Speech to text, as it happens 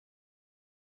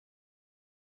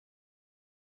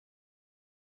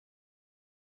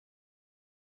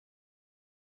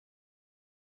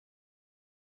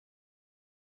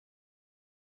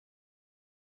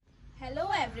Hello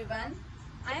everyone,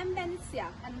 I am Benicia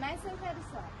and myself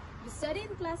Harissa. We study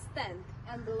in class 10th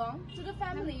and belong to the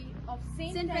family of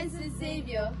St. Francis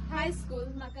Xavier High School,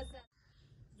 Makassar.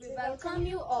 We welcome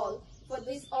you all for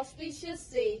this auspicious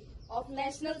day of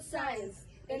National Science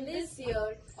in this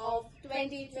year of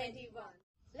 2021.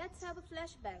 Let's have a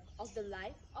flashback of the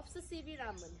life of Sir C.V.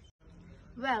 Raman.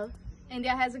 Well,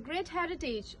 India has a great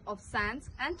heritage of science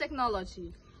and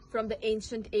technology. From the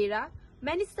ancient era,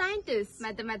 many scientists,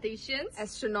 mathematicians,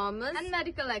 astronomers, and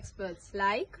medical experts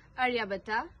like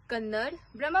Aryabhata, Kannad,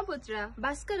 Brahmaputra,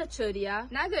 Bhaskaracharya,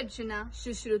 Nagarjuna,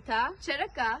 Shushruta,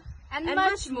 Charaka, and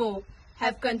much more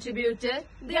have contributed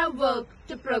their work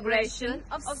to progression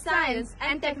of science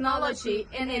and technology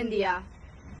in India.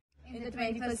 In the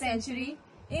 21st century,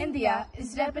 India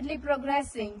is rapidly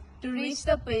progressing to reach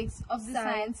the peaks of the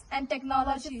science and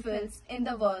technology fields in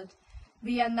the world.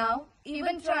 We are now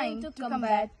even trying to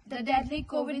combat the deadly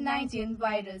COVID-19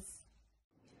 virus.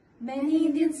 Many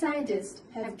Indian scientists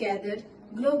have gathered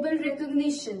global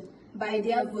recognition by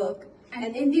their work,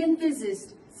 and Indian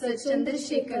physicist Sir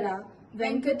Chandrasekhara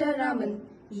Venkata Raman,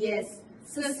 yes,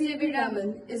 Sir C.V.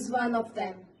 Raman is one of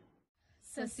them.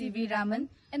 Sir C.V. Raman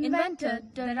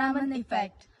invented the Raman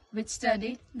effect, which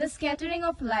studied the scattering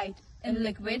of light in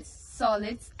liquids,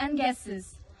 solids, and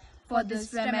gases. For this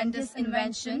tremendous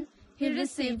invention, he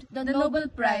received the Nobel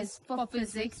Prize for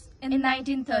Physics in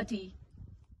 1930.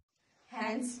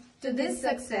 Hence, to this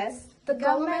success, the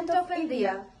Government of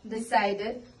India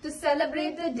decided to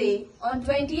celebrate the day on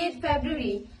 28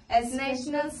 February as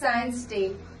National Science Day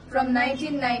from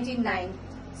 1999.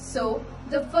 So,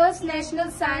 the first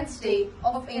National Science Day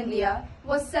of India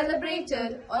was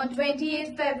celebrated on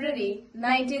 28 February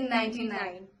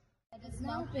 1999. Let us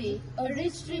now pay a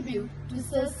rich tribute to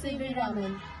Sir C.V.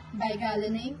 Raman by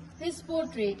garlanding his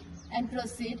portrait and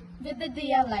proceed with the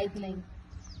Diya lightning.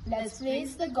 Let's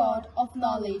praise the God of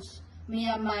knowledge. May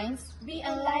our minds be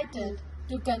enlightened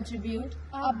to contribute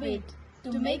our bit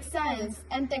to make science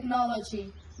and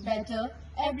technology better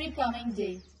every coming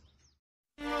day.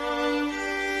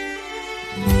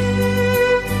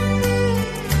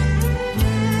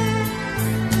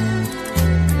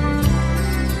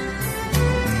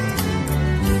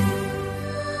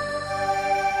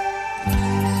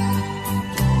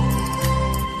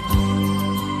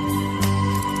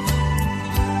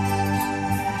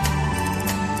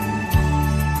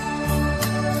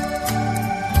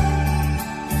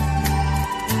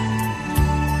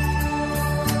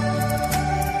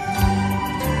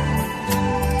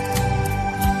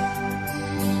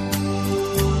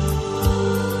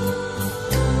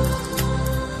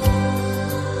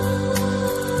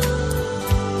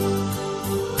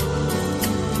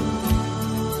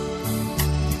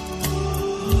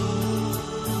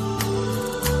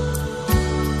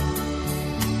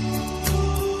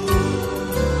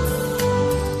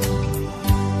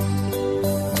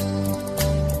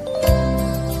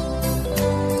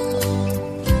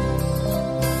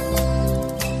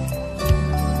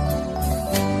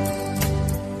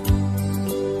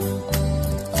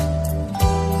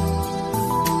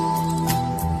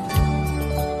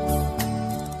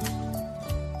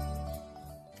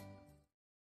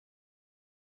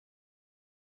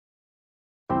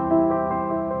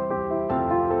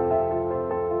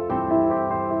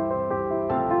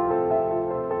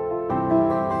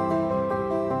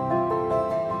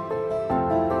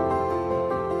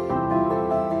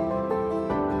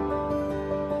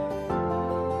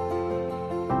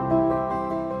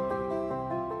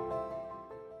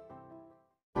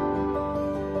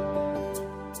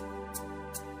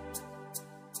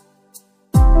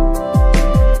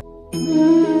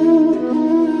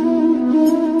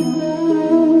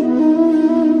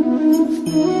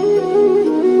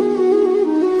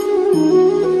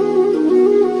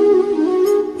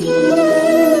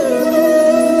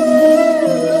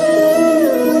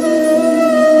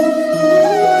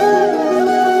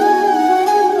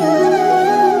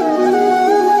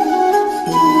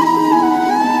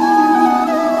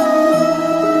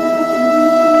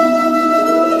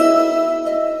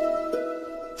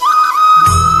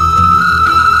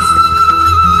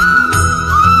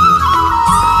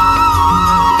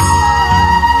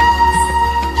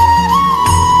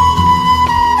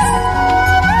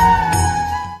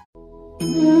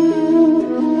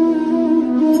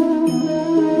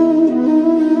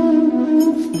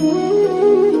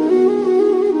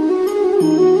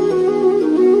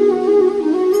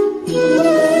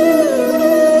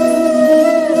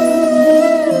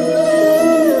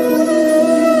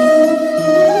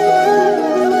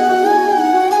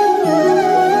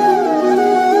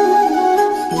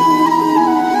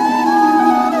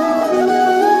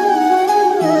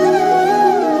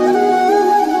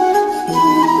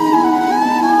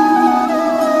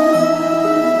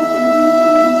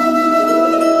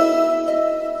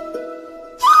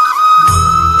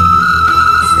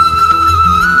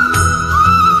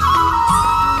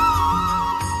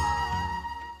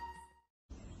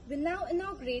 We now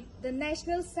inaugurate the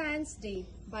National Science Day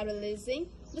by releasing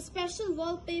the special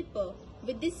wallpaper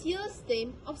with this year's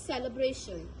theme of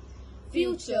celebration,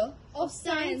 Future of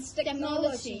Science,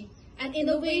 Technology and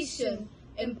Innovation,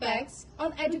 Impacts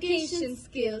on Education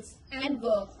Skills and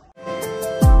Work.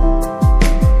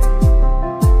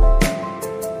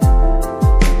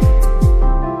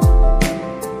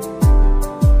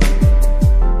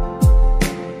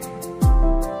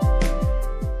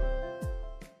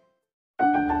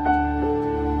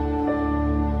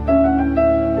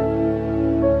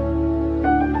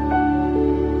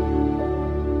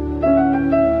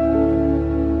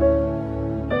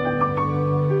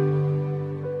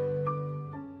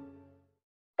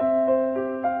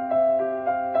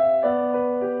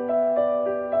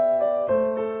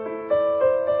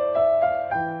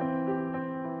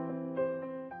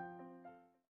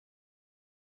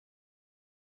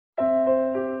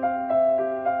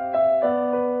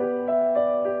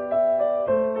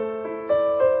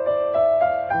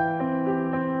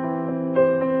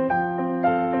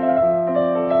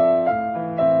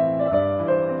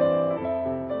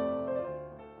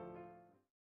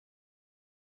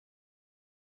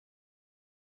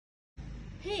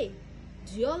 Hey,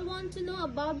 do you all want to know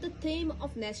about the theme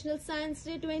of National Science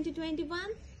Day 2021?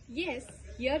 Yes,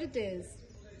 here it is.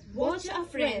 Watch our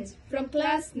friends from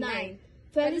Class 9,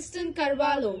 Feliston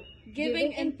Carvalho,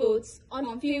 giving inputs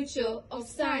on future of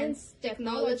science,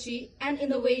 technology and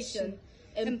innovation,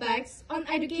 impacts on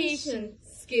education,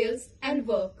 skills and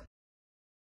work.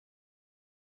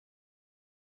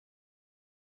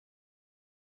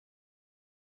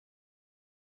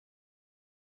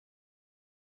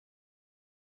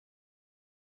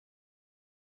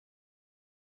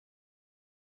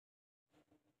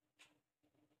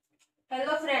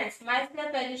 Hello friends,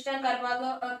 myself Feliston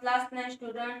Carvalho, a class 9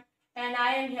 student, and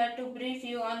I am here to brief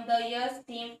you on the year's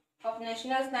theme of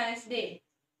National Science Day.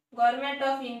 Government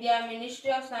of India,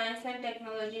 Ministry of Science and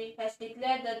Technology has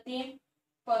declared the theme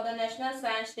for the National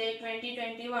Science Day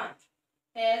 2021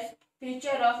 as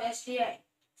Future of STI,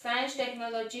 Science,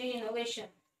 Technology, Innovation,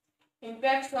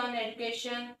 Impacts on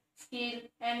Education, Skill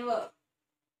and Work.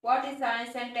 What is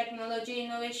Science and Technology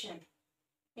Innovation?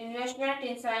 Investment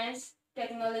in science,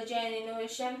 technology and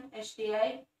innovation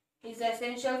 (STI) is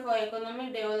essential for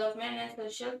economic development and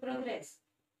social progress.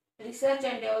 Research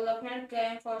and development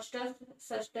can foster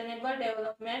sustainable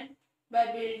development by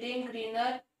building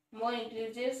greener, more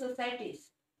inclusive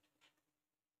societies.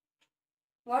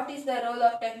 What is the role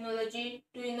of technology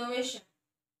to innovation?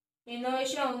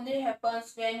 Innovation only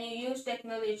happens when you use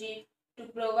technology to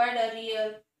provide a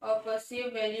real or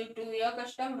perceived value to your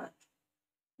customer.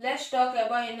 Let's talk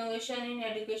about innovation in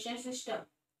education system.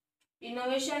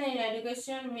 Innovation in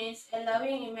education means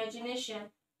allowing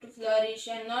imagination to flourish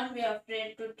and not be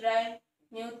afraid to try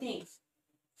new things.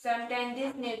 Sometimes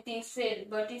these new things fail,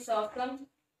 but it's awesome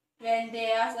when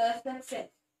they are a success.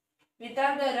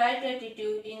 Without the right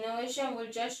attitude, innovation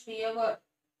will just be a word,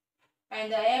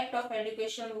 and the act of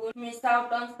education would miss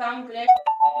out on some great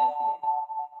accomplishments.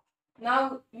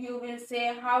 Now you will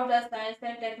say, how does science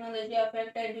and technology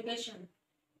affect education?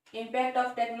 Impact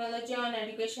of technology on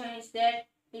education is that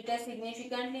it has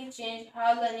significantly changed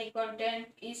how learning content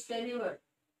is delivered.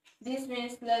 This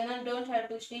means learners don't have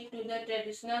to stick to the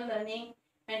traditional learning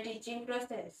and teaching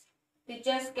process.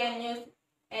 Teachers can use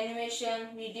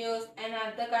animation, videos, and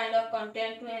other kind of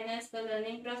content to enhance the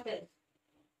learning process.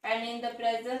 And in the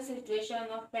present situation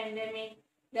of pandemic,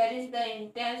 there is the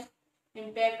intense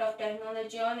impact of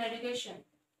technology on education.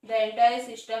 The entire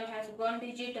system has gone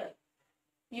digital.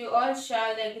 You all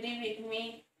shall agree with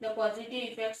me the positive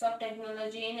effects of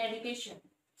technology in education.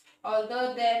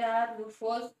 Although there are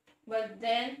loopholes, but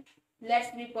then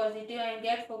let's be positive and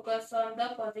get focused on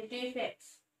the positive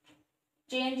effects.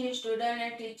 Change in student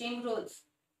and teaching roles.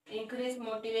 Increase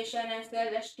motivation and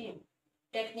self-esteem.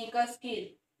 Technical skill.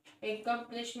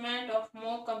 Accomplishment of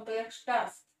more complex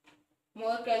tasks.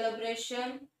 More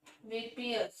collaboration with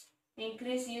peers.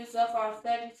 Increase use of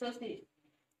outside resources.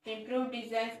 Improve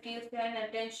design skills and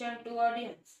attention to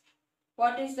audience.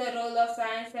 What is the role of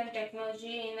science and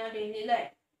technology in our daily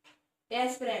life?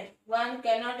 Yes friends, one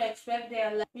cannot expect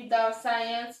their life without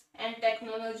science and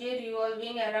technology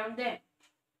revolving around them.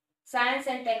 Science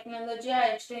and technology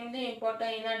are extremely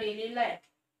important in our daily life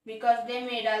because they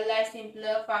made our life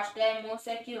simpler, faster and more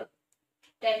secure.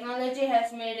 Technology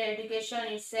has made education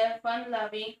itself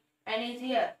fun-loving and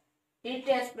easier. It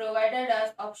has provided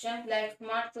us options like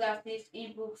smart classes,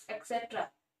 e-books,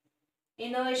 etc.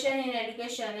 Innovation in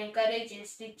education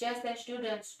encourages teachers and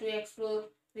students to explore,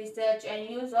 research and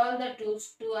use all the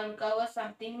tools to uncover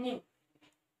something new.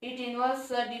 It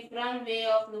involves a different way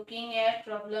of looking at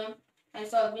problems and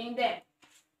solving them.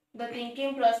 The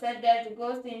thinking process that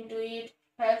goes into it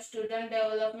helps students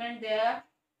develop their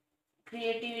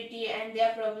creativity and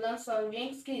their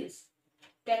problem-solving skills.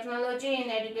 Technology in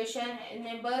education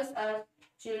enables our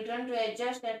children to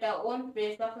adjust at their own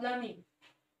pace of learning.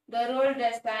 The role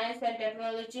that science and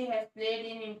technology has played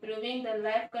in improving the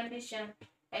life conditions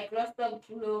across the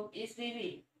globe is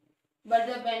vivid, but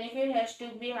the benefit has to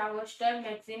be harvested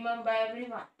maximum by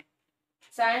everyone.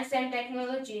 Science and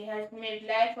technology has made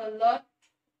life a lot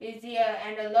easier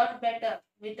and a lot better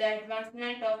with the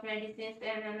advancement of medicines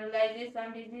and analysis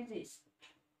on diseases.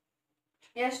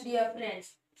 Yes, dear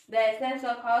friends, the essence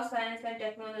of how science and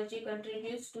technology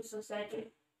contributes to society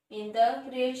in the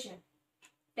creation.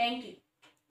 Thank you.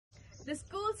 The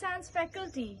school science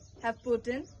faculty have put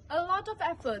in a lot of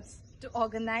efforts to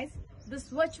organize this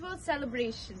virtual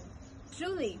celebration.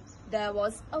 Truly, there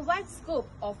was a wide scope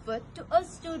offered to us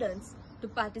students to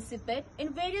participate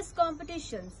in various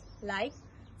competitions like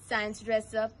science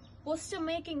dress-up, poster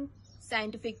making,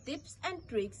 scientific tips and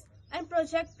tricks, and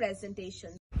project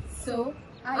presentations. So,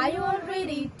 are you all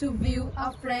ready to view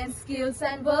our friends' skills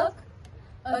and work?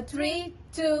 A 3,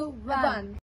 2,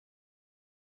 1.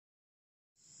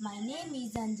 My name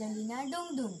is Angelina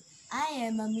Dungdung. I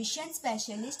am a mission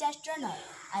specialist astronaut.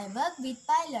 I work with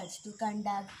pilots to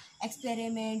conduct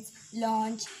experiments,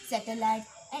 launch satellites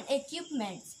and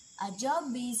equipments. Our job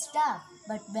is tough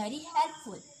but very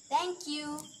helpful. Thank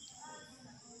you.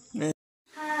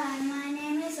 Hi, my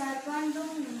name is Arpan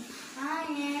Dungdung. I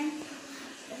am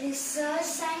research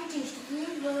scientist. We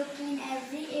work in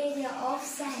every area of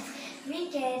science. We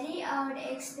carry out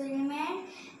experiment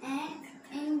and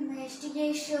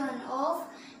investigation of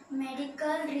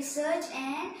medical research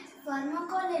and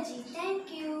pharmacology.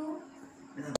 Thank you.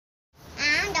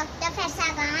 I'm Dr.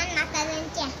 Fersagan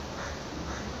Makalantia.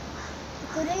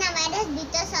 Coronavirus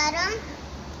dito sarong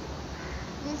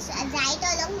जायत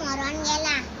लोक मरण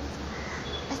गेला.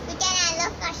 Hospital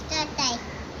लोक कष्ट जाताय.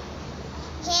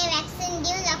 हे vaccine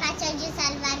दिवन लोकांचो जीव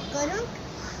साल्वार करूंक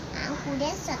हांव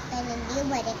फुडें सोदतलें. देव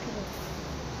बरें करूं.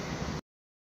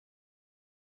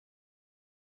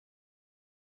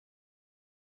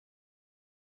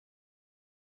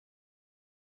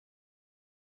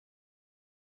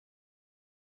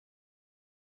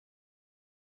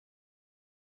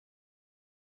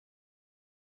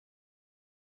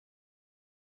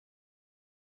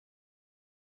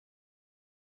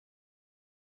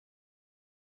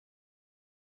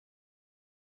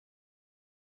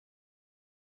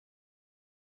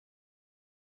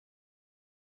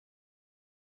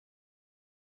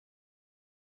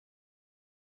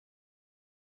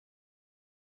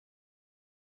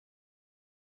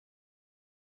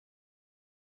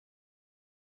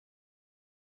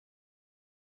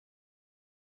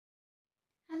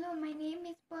 Hello, my name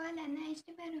is Pearl Anna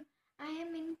Esteban. I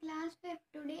am in class 5.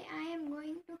 Today I am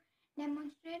going to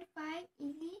demonstrate 5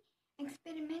 easy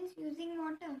experiments using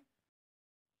water.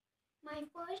 My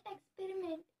first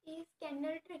experiment is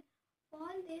candle trick. For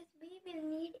this we will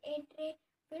need a tray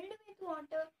filled with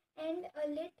water and a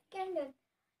lit candle.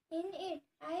 In it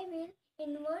I will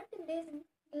invert this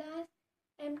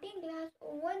empty glass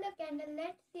over the candle.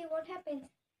 Let's see what happens.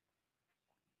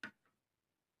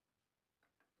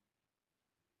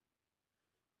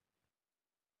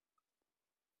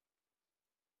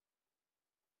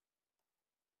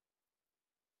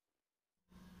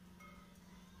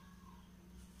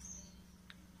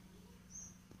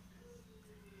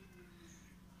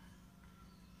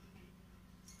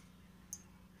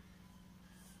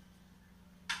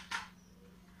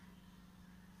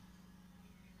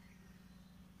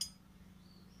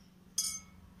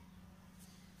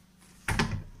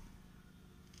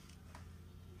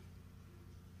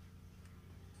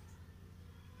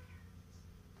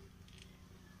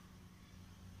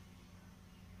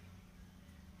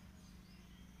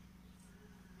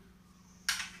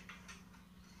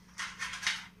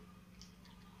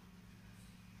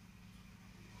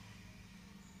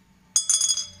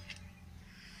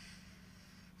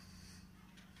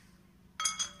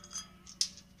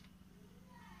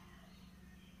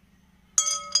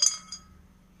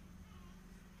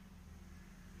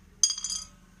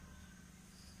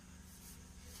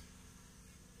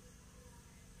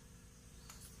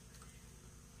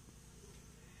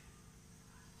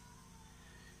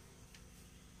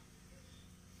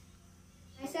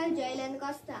 Myself Jailan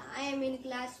Costa. I am in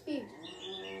class 5th.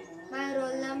 My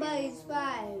roll number is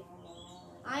 5.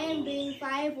 I am doing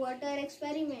 5 water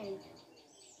experiment.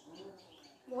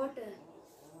 Water.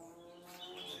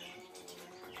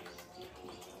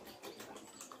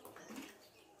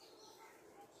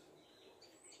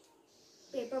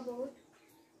 Paper boat.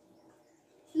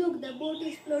 Look, the boat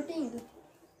is floating.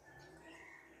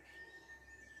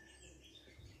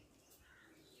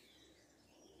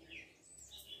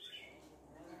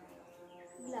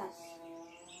 Glass.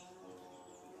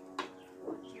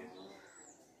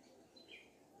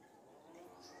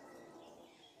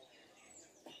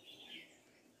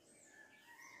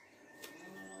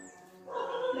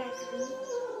 Battery.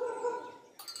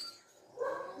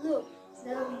 Look,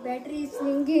 the battery is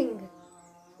swinging.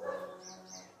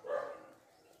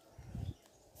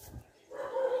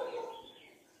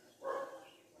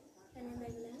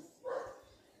 Another glass.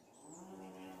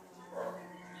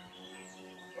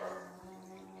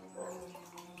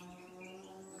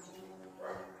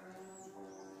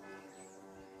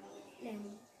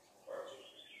 Lemon.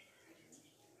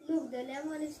 Look, the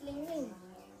lemon is swinging.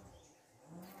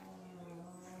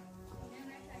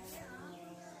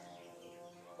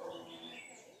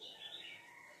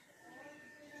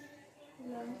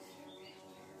 Glass.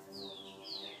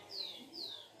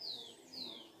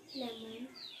 Lemon.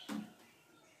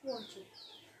 Watch it.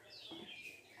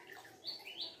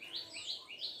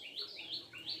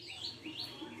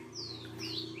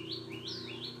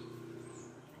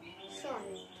 Salt.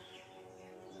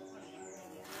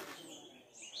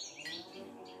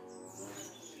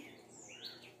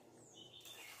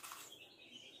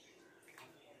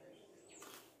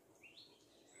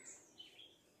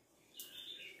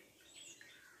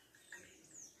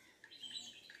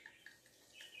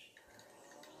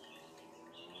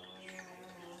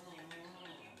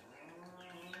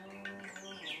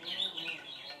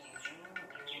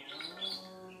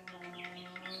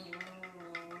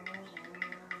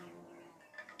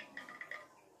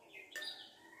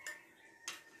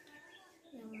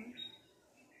 Lemon.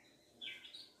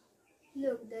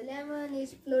 Look, the lemon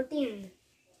is floating.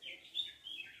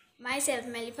 Myself,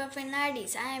 Melifa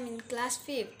Fernandez. I am in class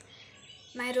 5th.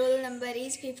 My roll number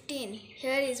is 15.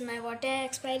 Here is my water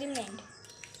experiment.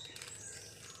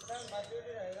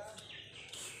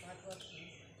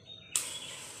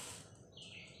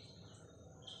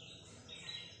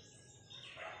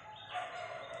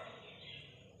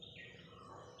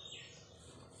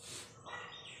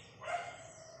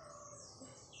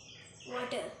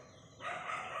 Water.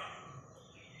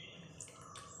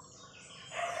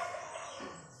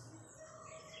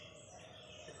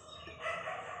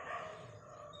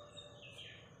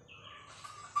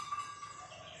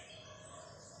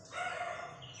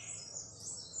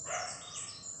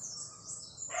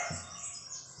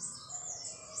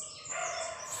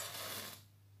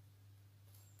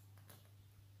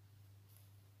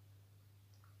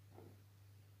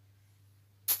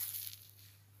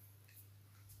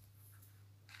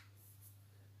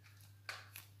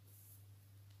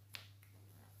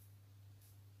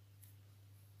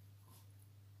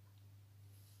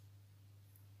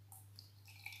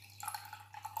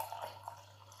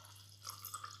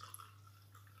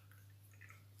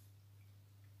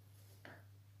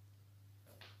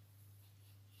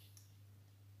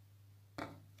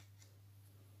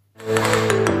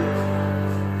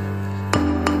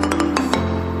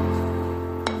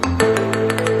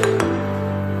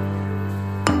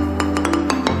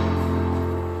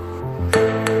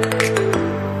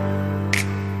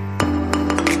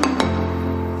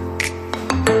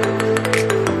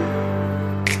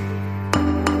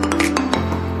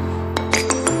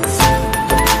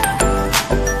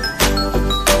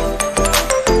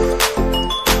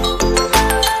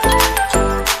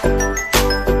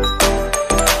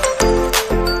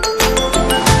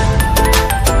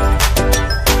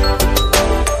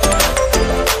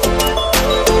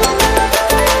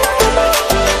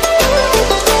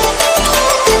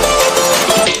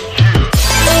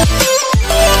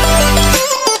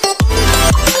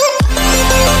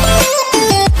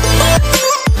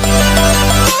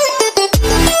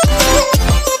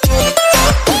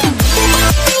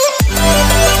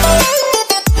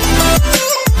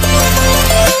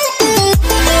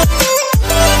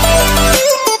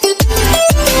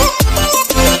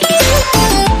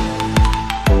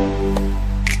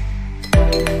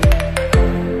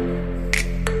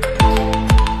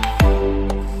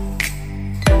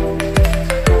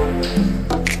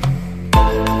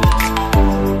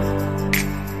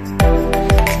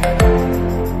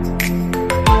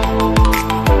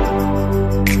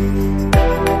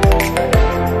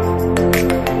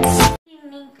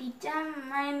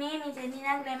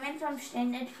 From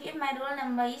standard 5, my roll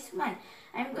number is 1.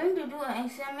 I am going to do an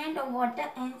experiment of water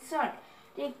and salt.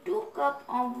 Take 2 cups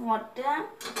of water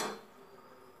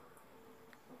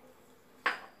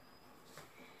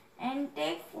and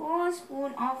take 4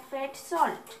 spoons of fat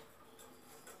salt.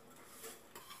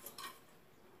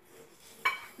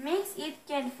 Mix it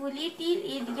carefully till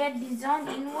it gets dissolved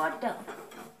in water.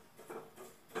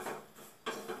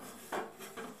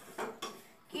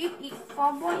 Keep it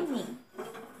for boiling.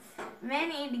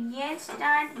 When it gets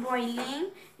start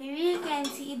boiling, we can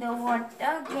see the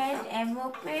water get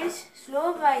evaporates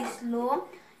slow by slow.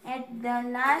 At the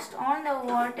last, all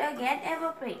the water get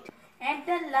evaporate. At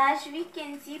the last, we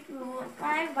can see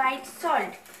purified white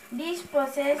salt. This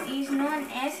process is known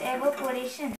as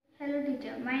evaporation. Hello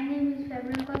teacher, my name is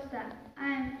Xavier Costa. I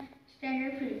am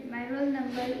standard 3. My roll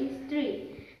number is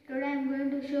 3. Today I am going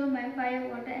to show my fire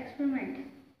water experiment.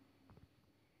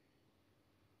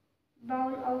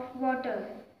 Bowl of water.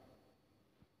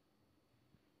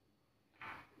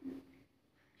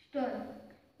 Stone.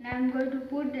 Now I am going to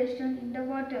put the stone in the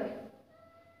water.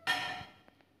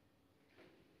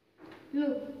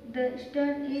 Look, the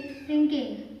stone is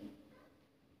sinking.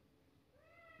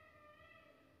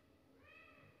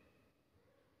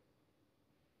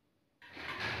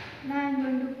 Now I am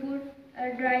going to put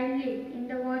a dry leaf in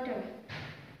the water.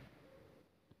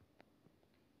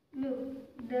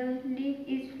 Look, the leaf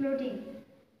is floating.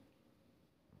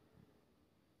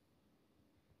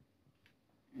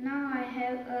 Now I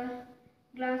have a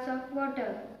glass of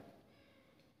water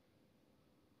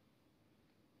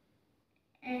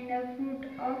and a fruit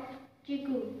of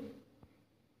chiku.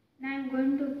 Now I am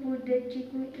going to put the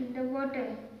chiku in the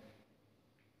water.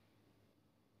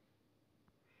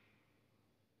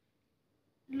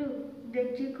 Look, the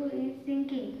chiku is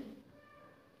sinking.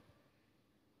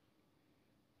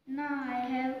 Now I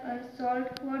have a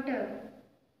salt water.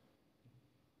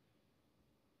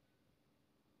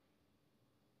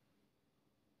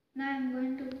 Now I am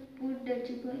going to put the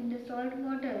chiku in the salt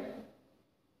water.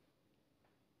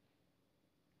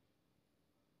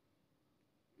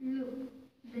 Look,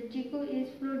 the chiku is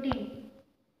floating.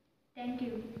 Thank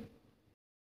you.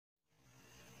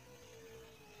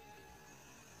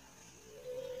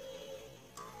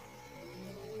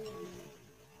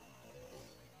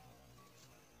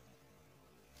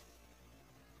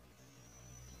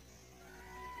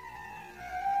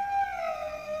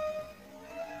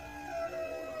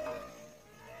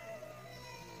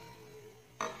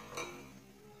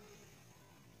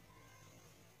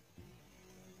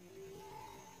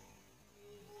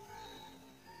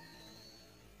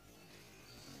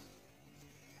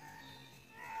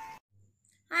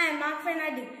 I am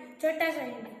Akfenadi, Chota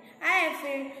Sandy. I have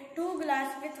filled 2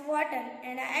 glasses with water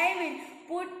and I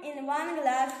will put in 1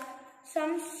 glass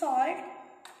some salt.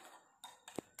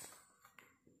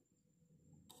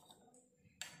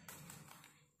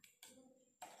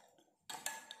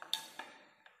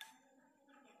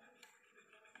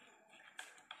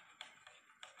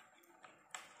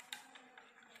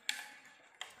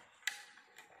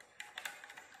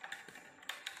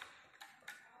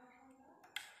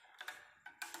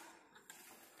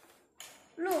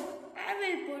 Look, I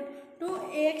will put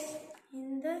 2 eggs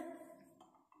in the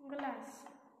glass.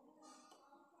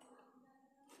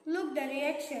 Look the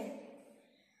reaction.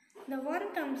 The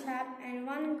one comes up and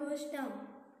one goes down.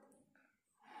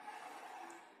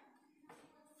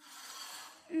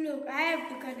 Look, I have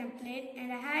taken a plate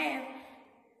and I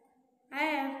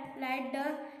have light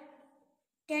the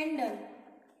candle.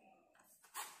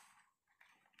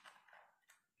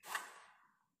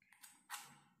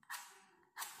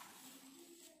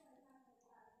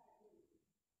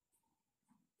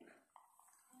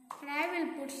 And I will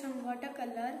put some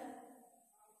watercolor.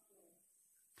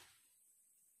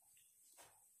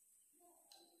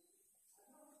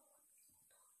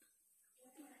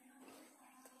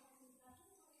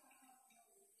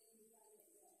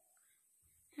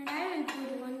 And I will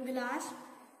put 1 glass.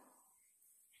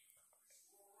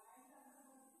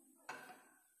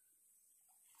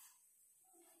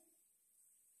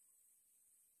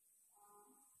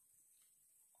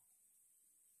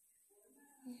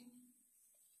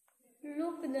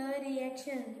 Look the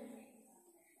reaction.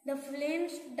 The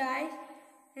flames die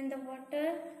and the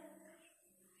water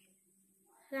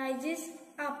rises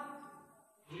up.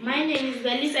 My name is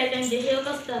Belly Pattern Xavier.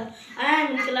 I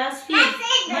am in class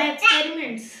 5th. My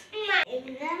experiments.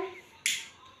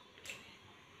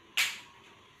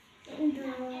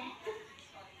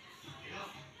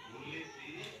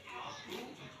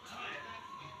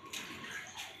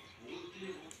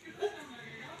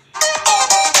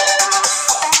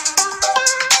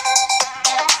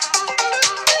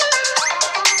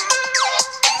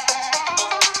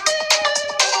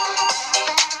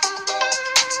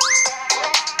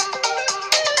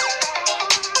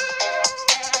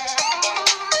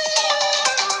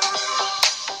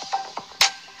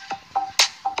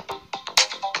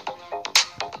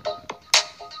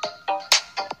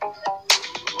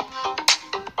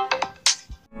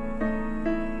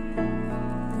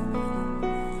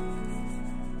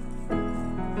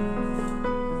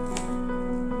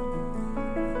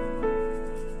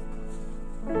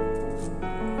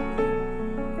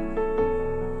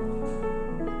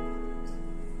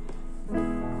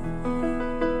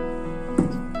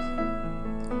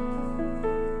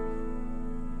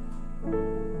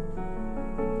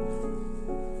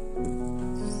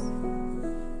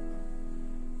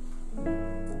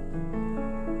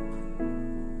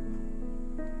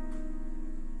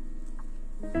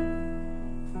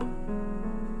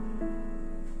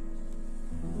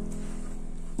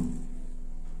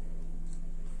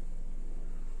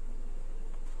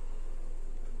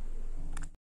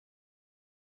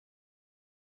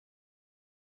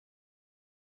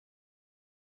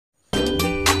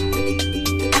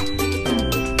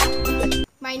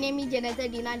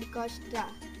 Dina Di Costa.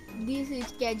 This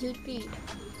is cashew tree.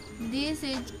 This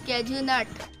is cashew nut.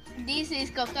 This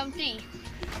is kokum tree.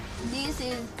 This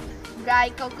is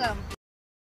dry kokum.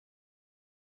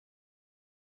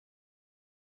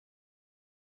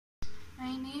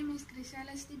 My name is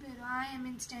Crisala Stibero. I am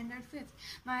in standard 5th.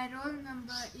 My roll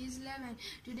number is 11.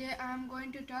 Today I am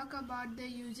going to talk about the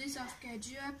uses of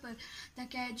cashew apple. The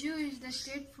cashew is the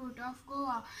state fruit of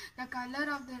Goa. The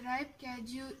color of the ripe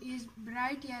cashew is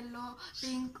bright yellow,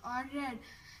 pink or red.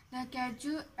 The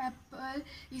cashew apple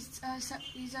is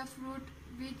a fruit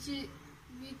which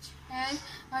has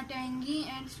a tangy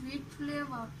and sweet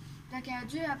flavor. The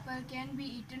cashew apple can be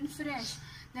eaten fresh.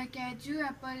 The cashew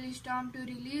apple is stormed to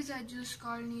release a juice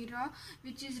called nira,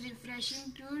 which is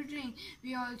refreshing to drink.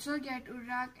 We also get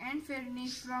urak and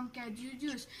fernish from cashew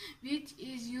juice, which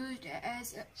is used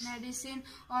as medicine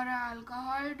or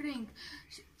alcohol drink.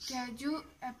 Cashew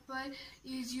apple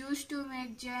is used to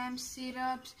make jams,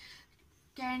 syrups,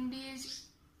 candies,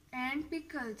 and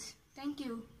pickles. Thank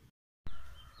you.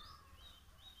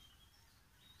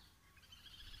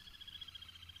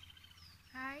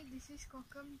 Hi, this is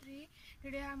kokum tree.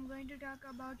 Today I am going to talk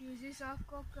about uses of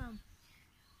kokum.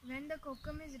 When the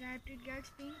kokum is ripe, it gets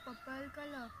pink purple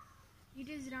color. It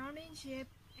is round in shape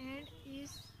and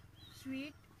is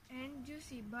sweet and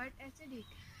juicy but acidic.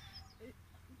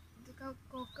 The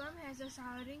kokum has a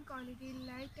souring quality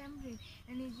like tamarind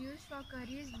and is used for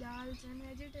curries, dals and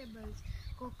vegetables.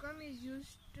 Kokum is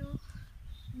used to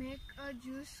make a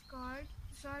juice called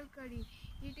salt curry.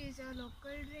 It is a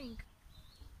local drink.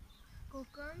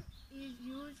 Kokum is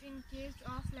used in case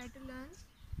of flatulence.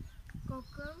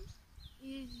 Kokum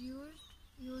is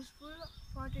useful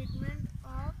for treatment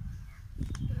of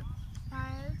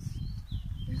piles,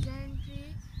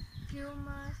 dysentery,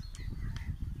 tumors,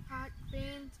 heart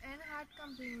pains and heart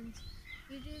complaints.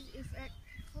 It is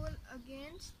effective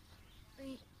against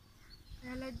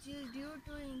allergies due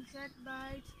to insect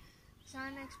bites,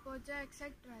 sun exposure,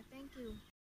 etc. Thank you.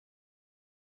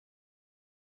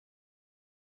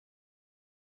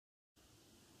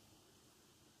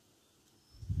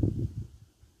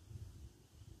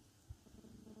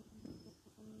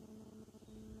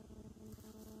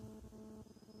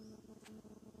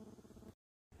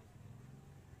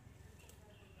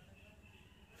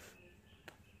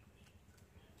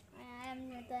 I am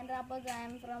Nathan Rapaz. I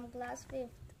am from class 5th.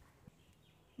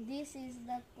 This is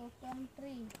the kokum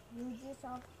tree. Uses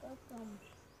of kokum.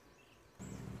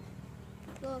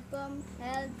 Kokum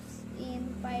helps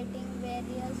in fighting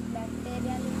various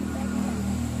bacterial infections.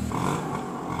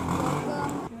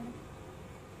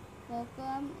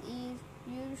 Kokum is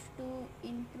used to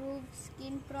improve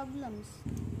skin problems.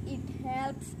 It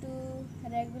helps to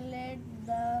regulate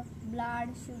the blood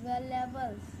sugar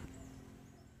levels.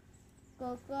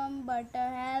 Kokum butter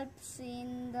helps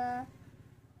in the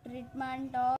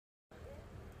treatment of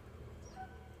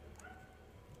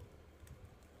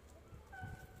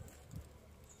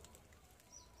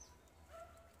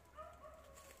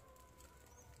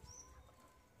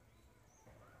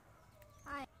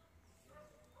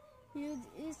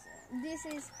This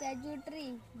is cashew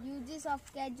tree. Uses of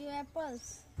cashew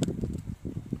apples.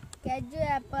 Cashew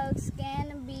apples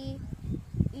can be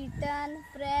eaten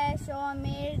fresh or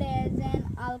made as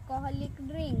an alcoholic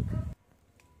drink.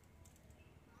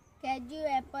 Cashew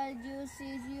apple juice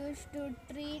is used to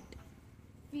treat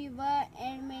fever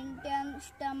and maintain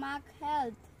stomach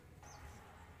health.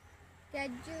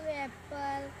 Cashew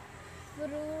apple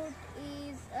fruit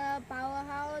is a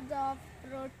powerhouse of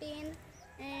protein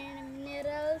and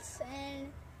minerals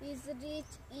and is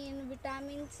rich in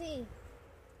vitamin C.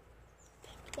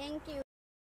 Thank you.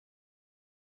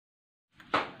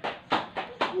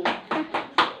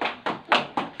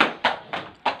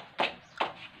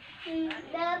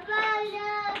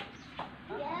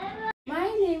 My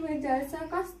name is Jalsa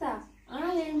Costa.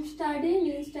 I am studying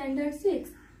in standard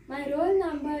 6. My roll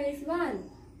number is 1.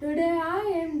 Today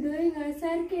I am doing a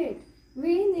circuit.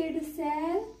 We need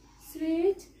cell,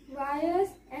 switch, wires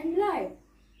and light.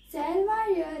 Cell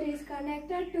wire is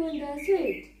connected to the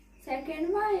switch.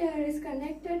 Second wire is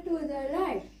connected to the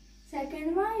light.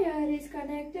 Second wire is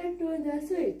connected to the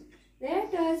switch.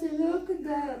 Let us look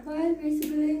the bulb is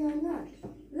glowing or not.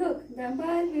 Look, the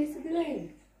bulb is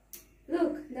glowing.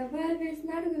 Look, the bulb is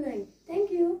not glowing.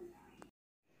 Thank you.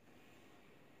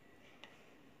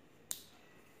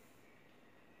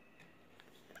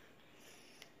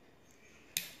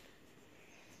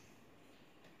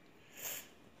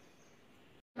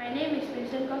 My name is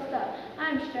Vincent Costa. I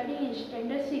am studying in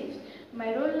standard 6.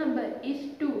 My roll number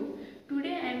is 2.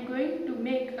 Today I am going to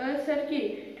make a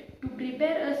circuit. To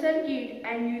prepare a circuit,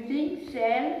 I am using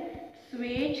cell,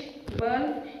 switch,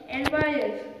 bulb and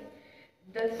wires.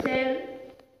 The cell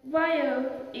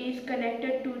wire is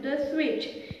connected to the switch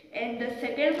and the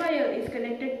second wire is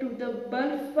connected to the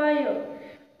bulb wire.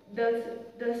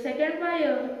 The second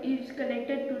wire is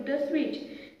connected to the switch.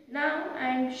 Now I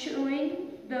am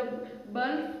showing the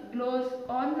bulb glows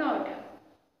or not.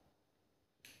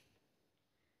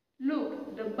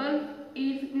 Look, the bulb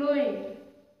is glowing.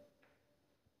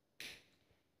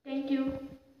 Thank you.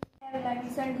 I am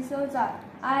Ladison D'Souza.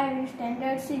 I am in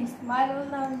Standard 6. My roll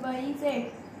number is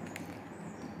 8.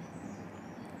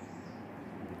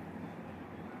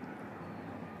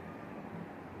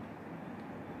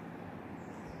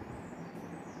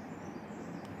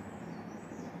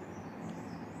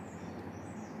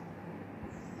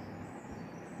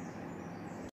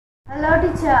 Hello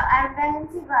teacher, I am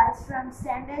Nancy Vaz from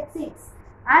Standard 6.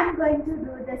 I am going to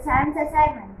do the science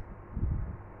assignment.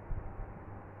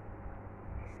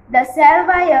 The cell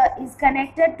wire is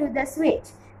connected to the switch.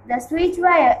 The switch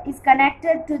wire is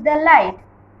connected to the light.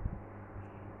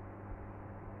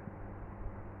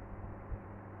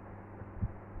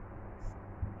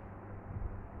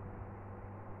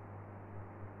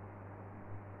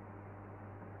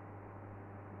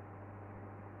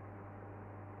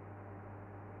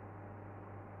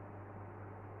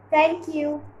 Thank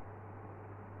you.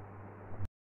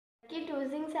 Keep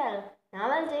using cell. Now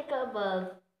I'll take a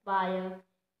bulb, wire,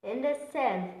 and a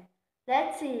cell.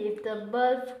 Let's see if the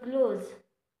bulb glows.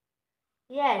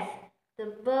 Yes,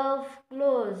 the bulb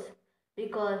glows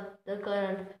because the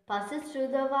current passes through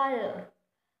the wire.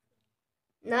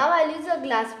 Now I'll use a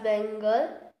glass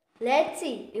bangle. Let's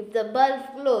see if the bulb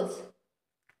glows.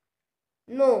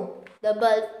 No, the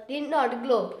bulb did not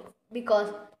glow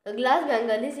because the glass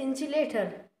bangle is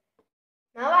insulated.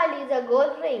 Now I'll use a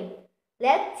gold ring.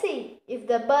 Let's see if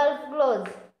the bulb glows.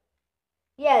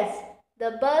 Yes,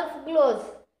 the bulb glows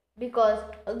because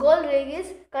a gold ring is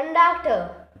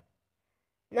conductor.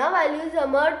 Now I'll use a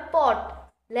mud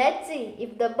pot. Let's see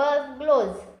if the bulb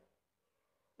glows.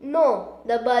 No,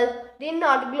 the bulb did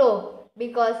not glow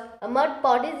because a mud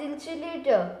pot is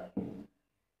insulator.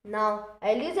 Now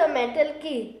I'll use a metal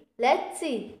key. Let's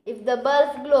see if the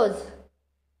bulb glows.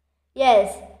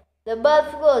 Yes, the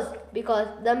bulb glows because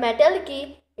the metal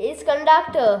key is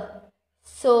conductor.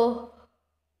 So,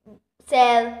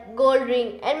 cell, gold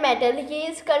ring and metal key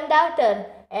is conductor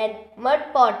and mud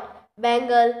pot,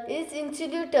 bangle is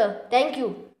insulator. Thank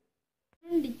you.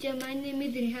 Teacher, my name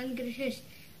is Rehan Grishesh.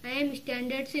 I am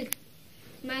standard 6.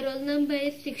 My roll number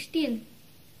is 16.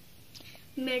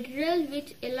 Materials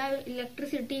which allow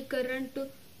electricity current to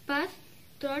pass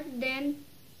through them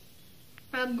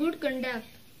are good conductor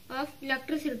of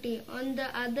electricity. On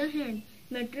the other hand,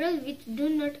 materials which do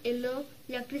not allow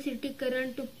electricity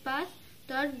current to pass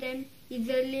through them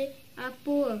easily are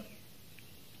poor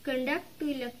conductor to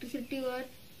electricity or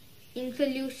in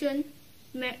solution.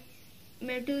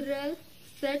 Materials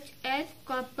such as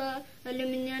copper,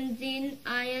 aluminum, zinc,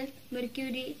 iron,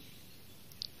 mercury,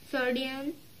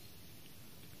 sodium,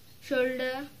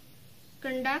 solder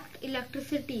conduct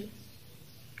electricity,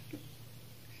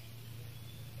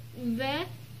 where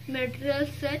materials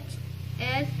such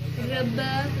as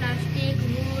rubber, plastic,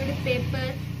 wood,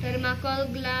 paper,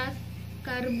 thermocol, glass,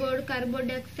 cardboard, carbon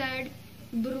dioxide,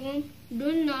 broom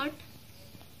do not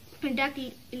conduct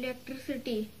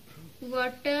electricity.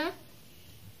 Water,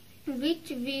 which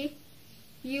we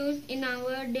use in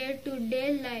our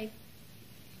day-to-day life,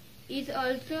 is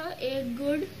also a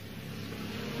good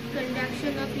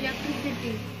conduction of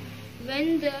electricity.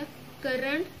 When the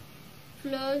current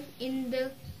flows in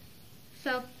the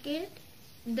socket,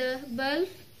 the bulb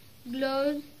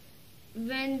glows.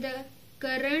 When the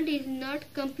current is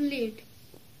not complete,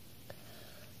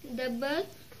 the bulb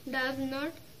does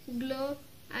not glow.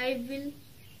 I will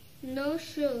now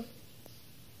show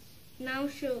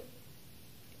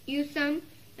you some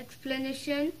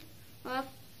explanations of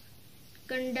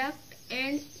conduct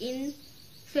and in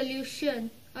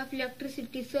solution of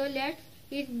electricity. So let's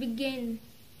begin.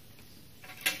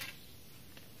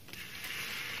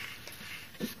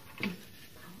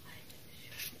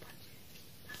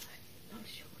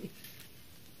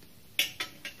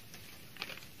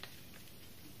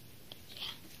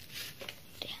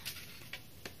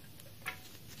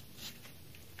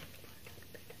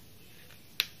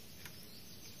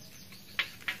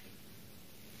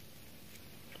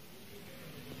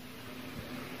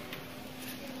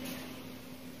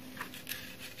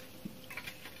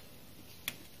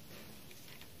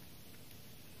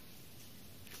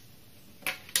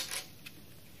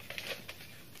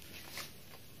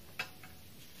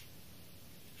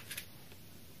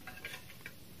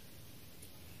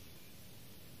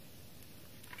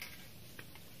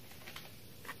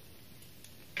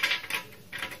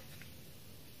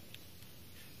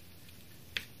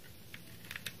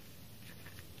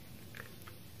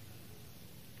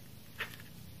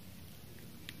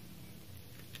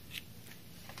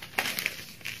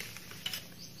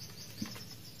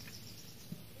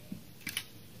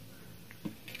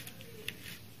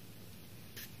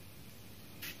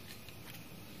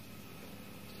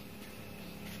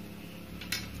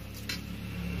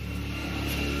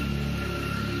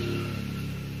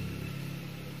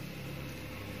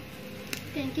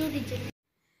 you, teacher.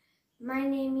 My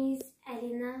name is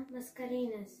Elena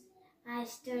Mascarenas. I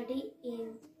study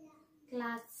in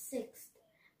class 6th.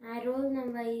 My roll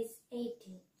number is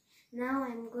 18. Now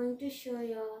I am going to show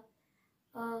you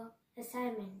a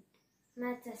assignment,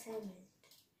 math assignment.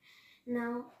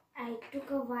 Now I took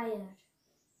a wire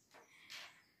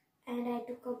and I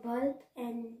took a bulb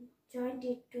and joined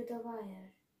it to the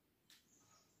wire.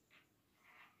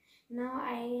 Now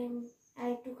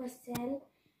I took a cell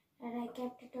and I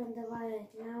kept it on the wire.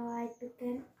 Now I took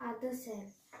an other cell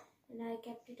and I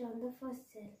kept it on the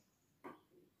first cell.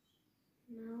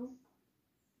 Now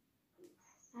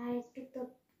I took the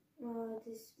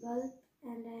this bulb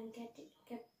and I kept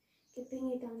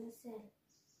keeping it on the cell.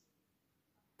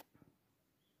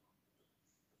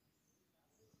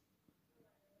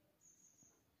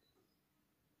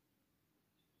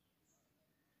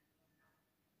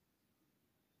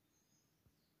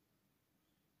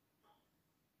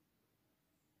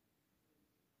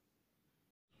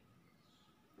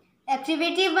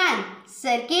 Activity 1.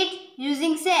 Circuit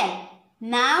using cell.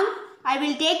 Now I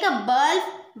will take a bulb,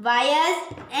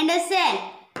 wires and a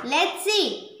cell. Let's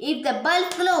see if the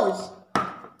bulb glows.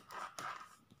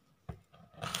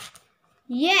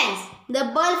 Yes,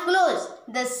 the bulb glows.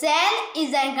 The cell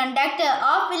is a conductor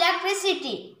of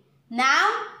electricity. Now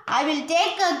I will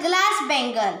take a glass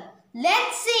bangle.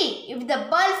 Let's see if the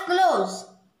bulb glows.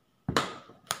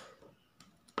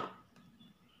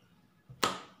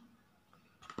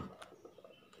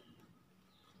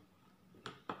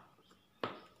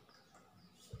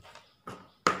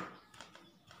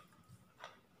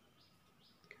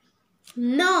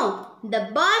 No,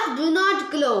 the bulb do not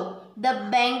glow. The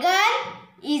bangle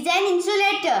is an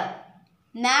insulator.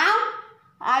 Now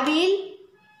I will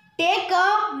take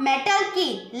a metal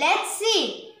key. Let's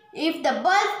see if the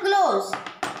bulb glows.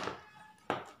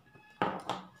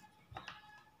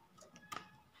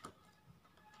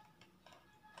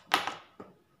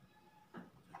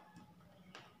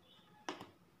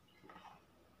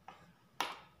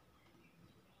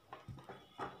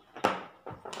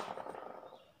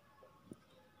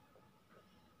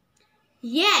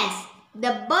 Yes,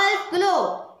 the bulb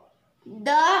glows.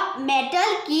 The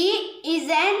metal key is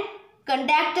an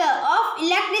conductor of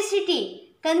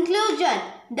electricity. Conclusion: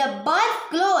 the bulb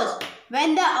glows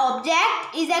when the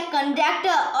object is a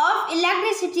conductor of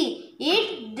electricity.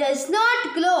 It does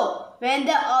not glow when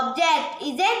the object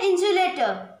is an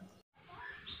insulator.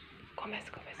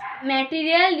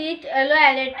 Materials which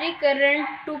allow electric current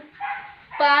to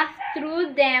pass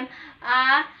through them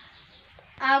are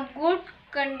good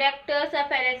conductors of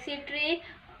electricity.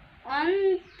 On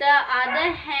the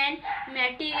other hand,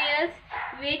 materials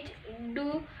which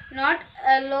do not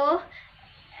allow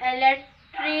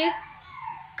electric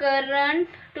current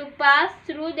to pass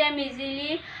through them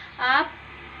easily are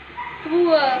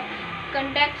poor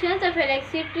conductors of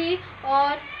electricity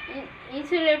or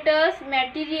insulators.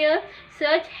 Materials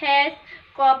such as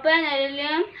copper and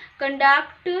aluminum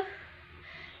conduct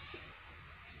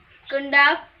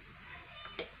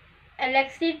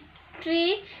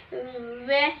electricity,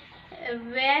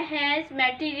 whereas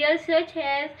materials such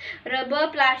as rubber,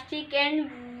 plastic and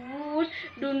wood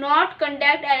do not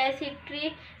conduct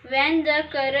electricity. When the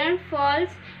current falls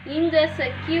in the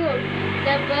circuit,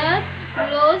 the bulb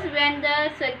glows when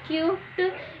the circuit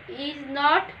is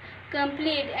not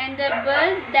complete and the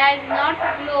bulb does not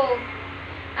glow.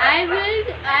 I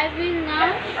will now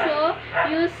show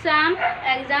you some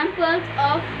examples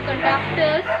of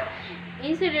conductors,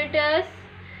 insulators,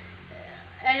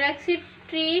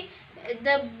 electricity.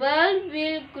 The bulb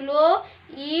will glow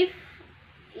if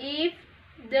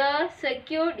the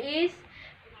circuit is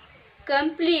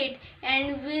complete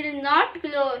and will not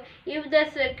glow if the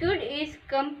circuit is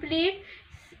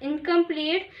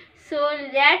incomplete. So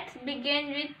let's begin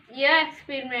with your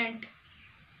experiment.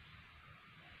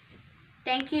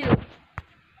 Thank you.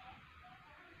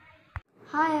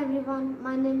 Hi everyone,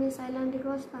 my name is Ailan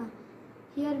Costa.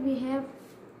 Here we have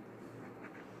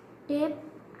tape,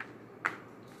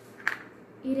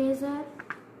 eraser,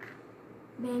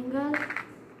 bangle,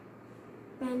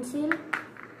 pencil,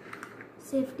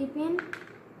 safety pin,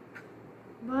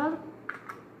 bulb,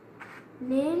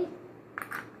 nail,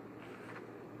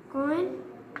 coin,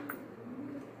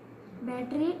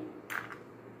 battery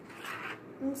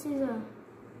and scissor.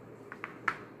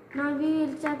 Now we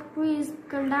will check who is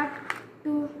conduct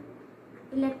to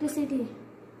electricity.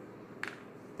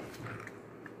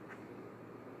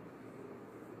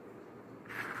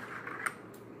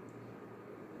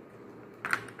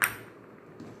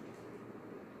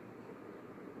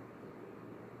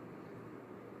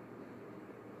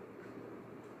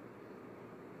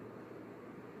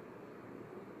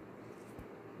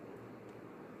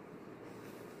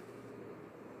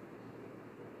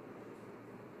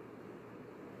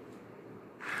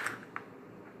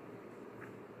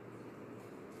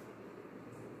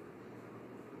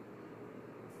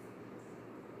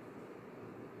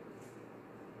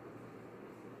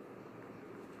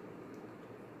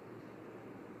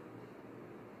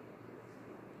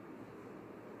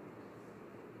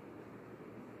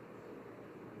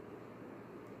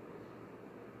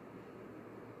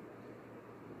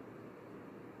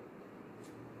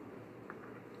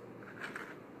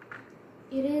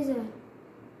 eraser,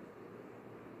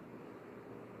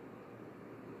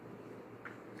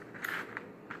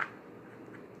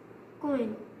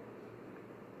 coin,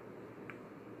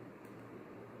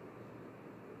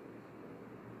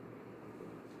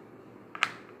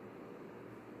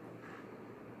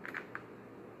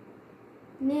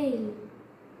 nail,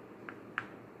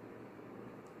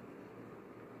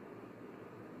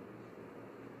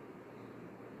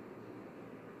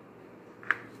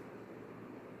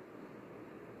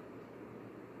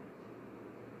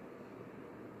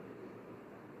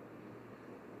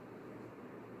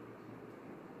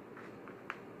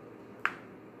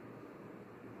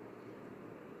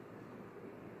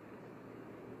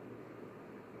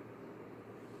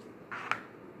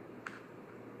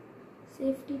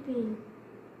 safety pin,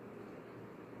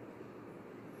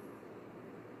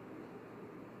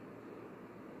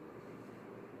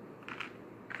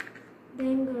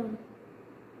 dangle,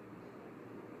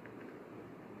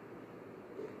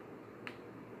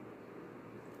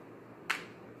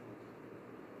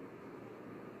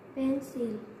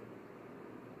 pencil,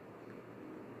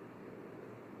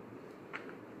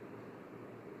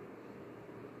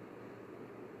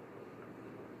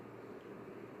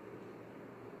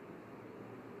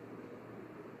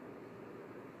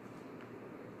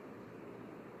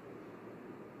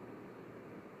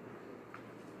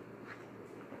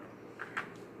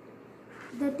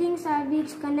 the things are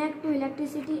which connect to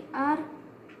electricity are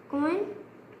coin,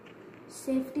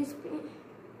 safety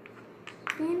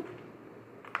pin,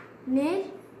 nail,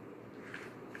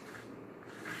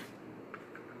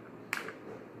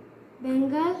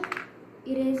 bangle,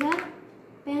 eraser,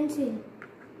 pencil.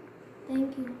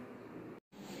 Thank you.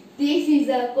 This is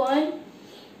a coin.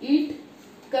 It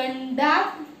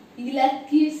conducts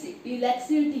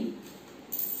electricity.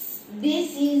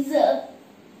 This is a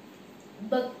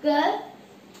buckle.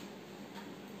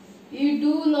 It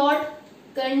do not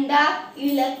conduct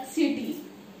electricity.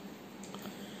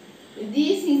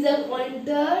 This is a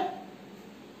pointer.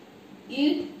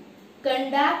 It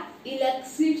conducts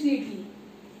electricity.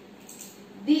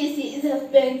 This is a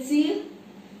pencil.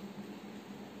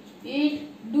 It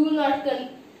do not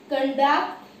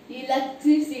conduct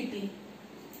electricity.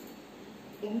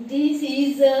 This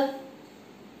is a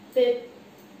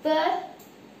paper.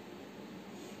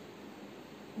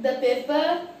 The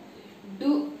paper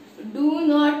do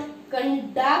not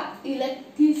conduct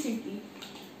electricity.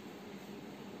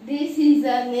 This is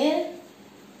a nail.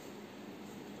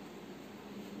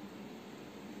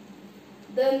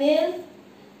 The nail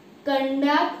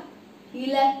conduct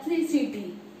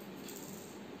electricity.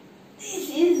 This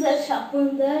is a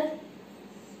sharpener.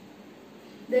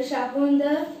 The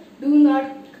sharpener do not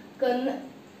conduct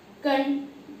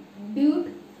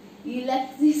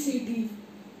electricity.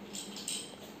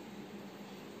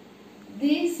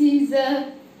 This is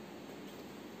a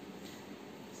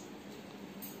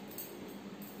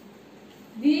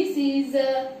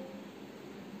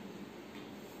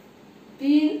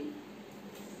pin.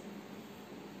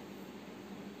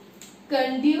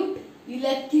 Conduct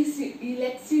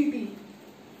electricity.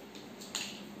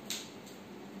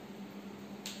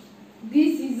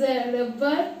 This is a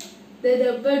rubber. The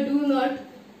rubber do not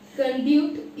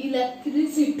conduct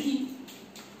electricity.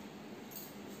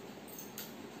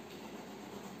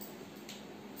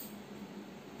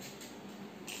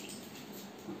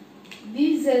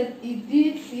 This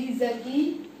is a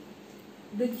key.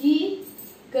 The key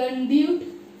conduct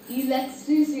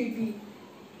electricity.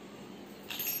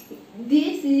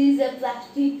 This is a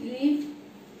plastic leaf.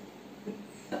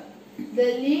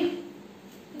 The leaf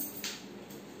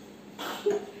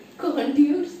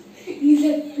conducts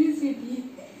electricity.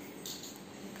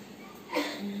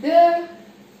 The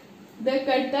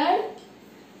cutter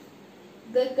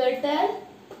conduct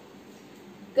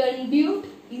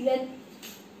electricity.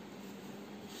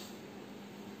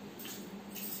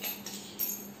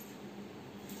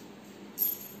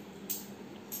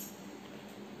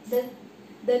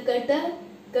 The cutter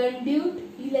conduct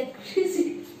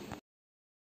electricity.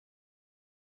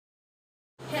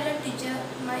 Hello teacher,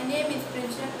 my name is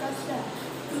Princess Costa.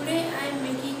 Today I am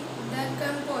making the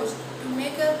compost. To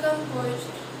make a compost,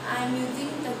 I am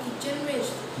using the kitchen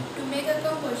waste. To make a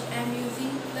compost, I am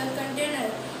using the container.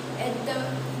 At the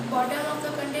bottom of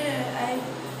the container, I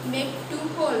make 2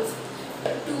 holes.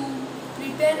 To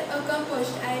prepare a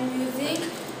compost, I am using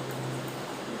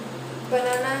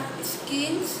banana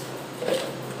skins,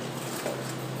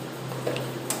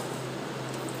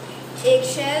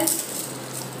 eggshells,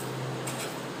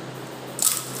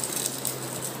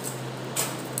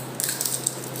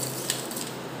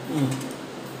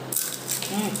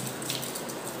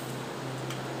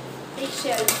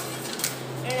 eggshells,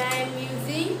 and I am using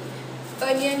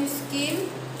onion skin,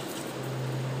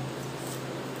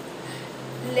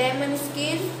 lemon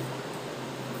skin,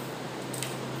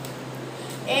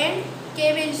 and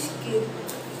cabbage skin.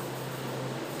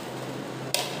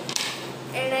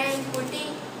 And I am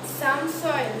putting some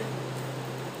soil.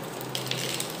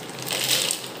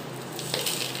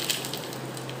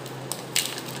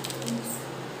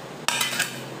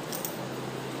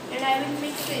 And I will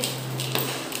mix it.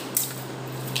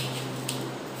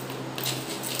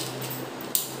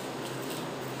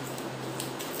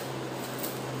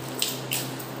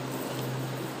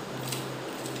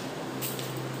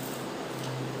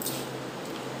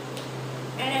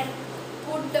 And I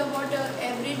put the water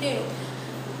every day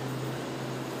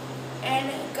and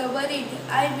cover it.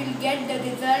 I will get the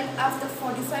result after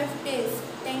 45 days.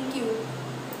 Thank you.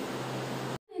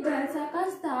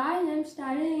 I am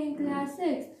studying in class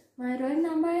 6. My roll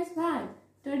number is 1.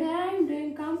 Today I am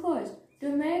doing compost. To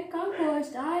make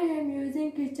compost, I am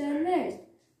using kitchen waste.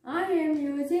 I am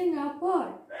using a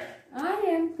pot. I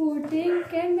am putting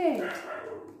cabbage.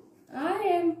 I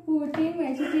am putting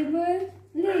vegetable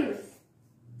leaves.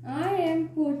 I am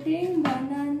putting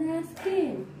banana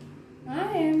skin.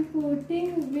 I am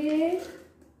putting waste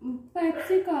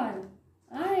popsicle.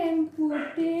 I am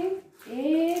putting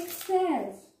egg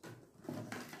cells.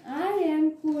 I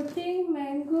am putting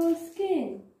mango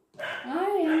skin. I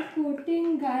am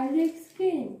putting garlic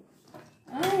skin.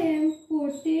 I am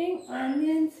putting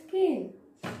onion skin.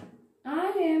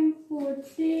 I am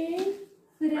putting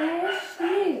fresh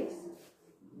leaves.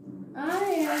 I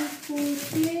am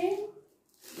putting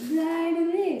dried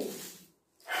leaves.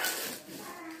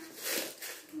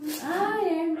 I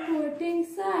am putting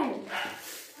salt.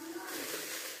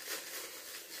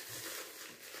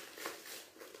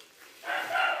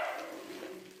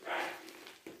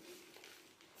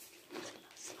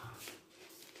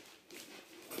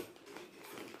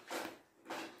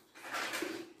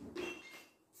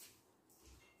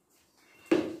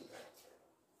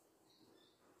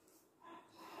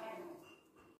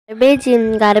 Garbage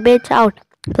in, garbage out.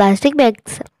 Plastic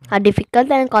bags are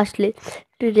difficult and costly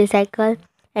to recycle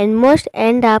and most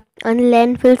end up on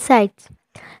landfill sites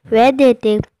where they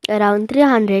take around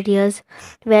 300 years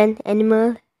when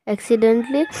animal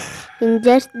accidentally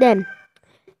ingest them.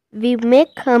 We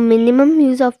make a minimum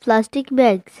use of plastic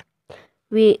bags.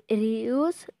 We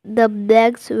reuse the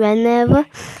bags whenever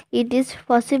it is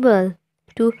possible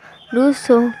to do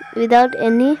so without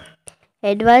any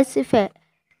adverse effect.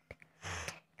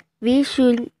 We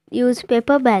should use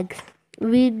paper bags.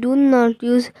 We do not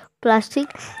use plastic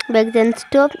bags and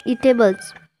store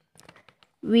eatables.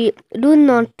 We do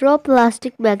not throw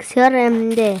plastic bags here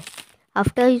and there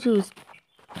after use.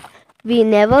 We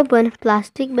never burn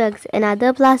plastic bags and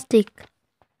other plastic.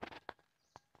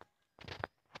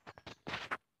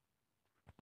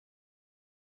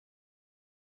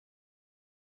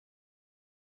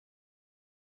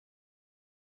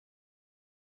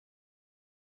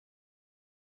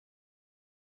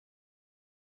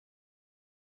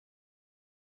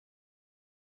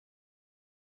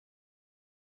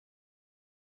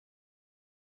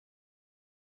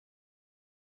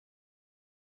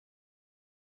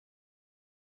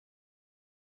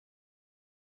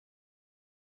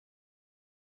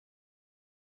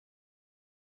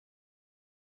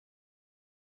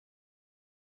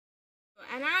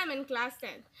 And I am in class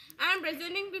 10th. I am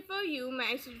presenting before you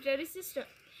my excretory system.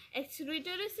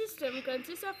 Excretory system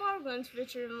consists of organs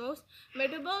which removes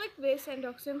metabolic waste and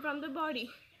toxin from the body.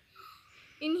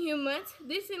 In humans,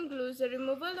 this includes the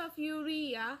removal of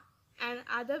urea and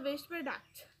other waste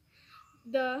products.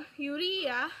 The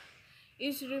urea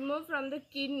is removed from the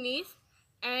kidneys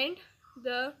and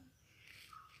the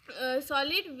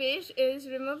solid waste is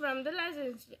removed from the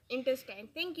large intestine.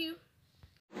 Thank you.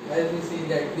 As we see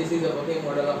that this is a working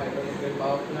model of hydroelectric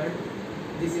power plant.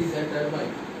 This is a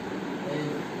turbine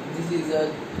and this is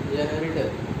a generator.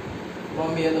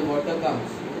 From here the water comes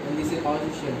and this is power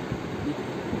station.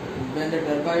 When the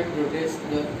turbine rotates,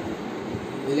 the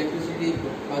electricity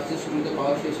passes through the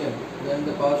power station. Then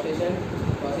the power station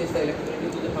passes the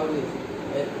electricity to the houses.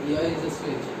 And here is the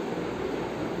switch.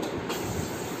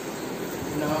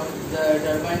 Now the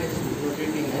turbine is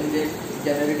rotating and it is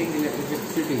generating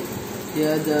electricity.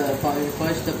 Here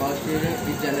first the power station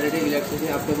is generating electricity.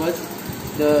 Afterwards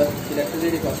the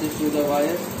electricity passes through the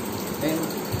wires and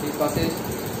it passes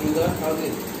through the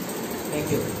houses.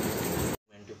 Thank you.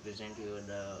 I'm going to present you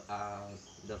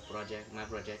my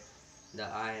project, the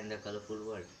eye and the colorful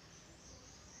world.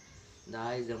 The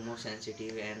eye is the most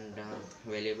sensitive and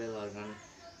valuable organ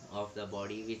of the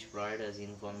body, which provide us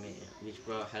information,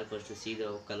 help us to see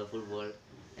the colorful world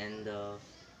and the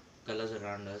colors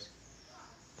around us.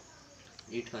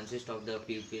 it consists of the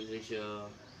pupil,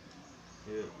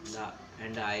 the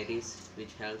and the iris,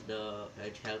 which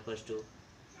help us to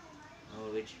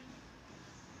which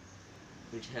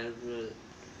help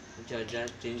which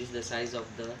adjust changes the size of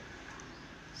the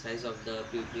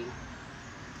pupil.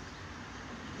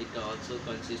 It also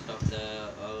consists of the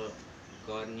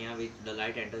cornea, which the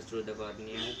light enters through the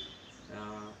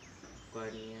uh,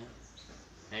 cornea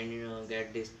and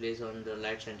get displays on the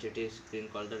light sensitive screen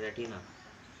called the retina.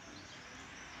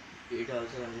 It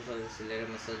also consists of the ciliary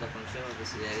muscle. The function of the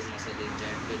ciliary muscle is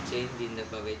that the change in the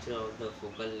curvature of the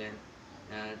focal length,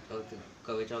 of the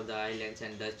curvature of the eye lens,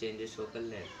 and thus changes focal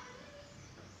length.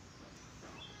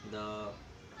 The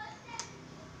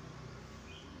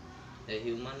the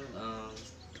human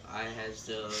eye has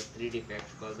three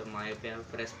defects called the myopia,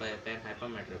 presbyopia, and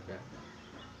hypermetropia.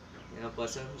 A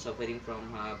person suffering from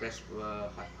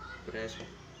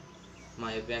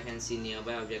myopia can see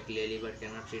nearby object clearly but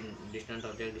cannot see distant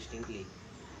object distinctly.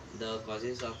 The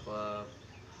causes of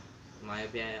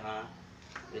myopia are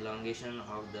elongation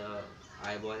of the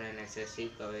eyeball and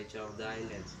excessive curvature of the eye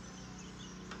lens.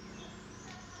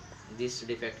 This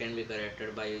defect can be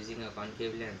corrected by using a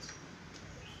concave lens.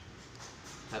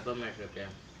 Hypermetropia.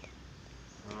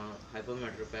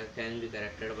 Hypermetropia can be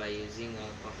corrected by using a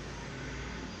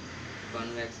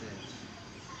convex lens.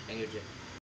 Thank you, Jay.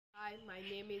 Hi, my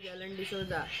name is Alan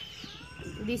D'Souza.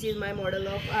 This is my model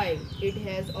of eye. It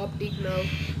has optic nerve,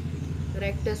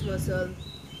 rectus muscle,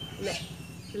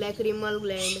 lacrimal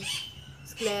gland,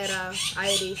 sclera,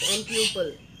 iris, and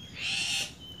pupil.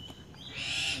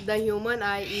 The human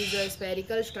eye is a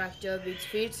spherical structure which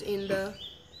fits in the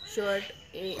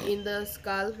in the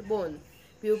skull bone.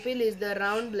 Pupil is the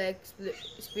round black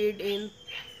spot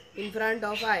in front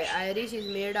of eye. Iris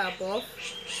is made up of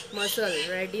muscle.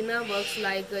 Retina works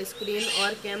like a screen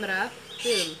or camera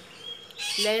film.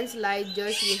 Lens lies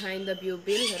just behind the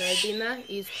pupil. Retina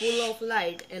is full of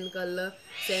light and color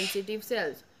sensitive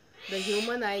cells. The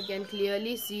human eye can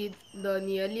clearly see the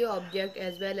nearly object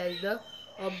as well as the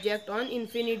object on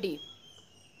infinity.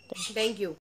 Thank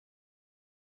you.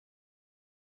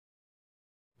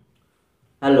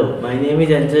 Hello, my name is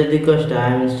Anjali Costa. I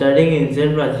am studying in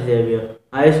St. Francis Xavier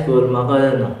High School,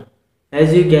 Makadana.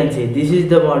 As you can see, this is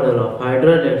the model of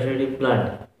hydroelectric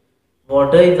plant.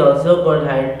 Water is also called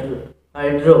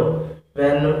hydro.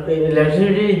 When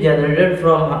electricity is generated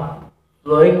from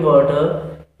flowing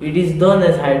water, it is known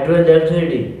as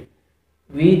hydroelectricity,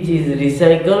 which is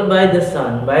recycled by the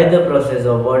sun by the process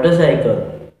of water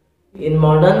cycle. In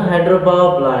modern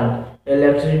hydropower plant,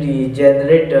 electricity is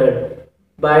generated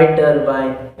by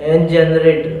turbine and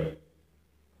generator.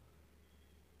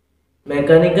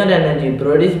 Mechanical energy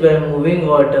produced by moving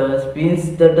water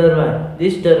spins the turbine.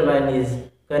 This turbine is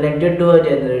connected to a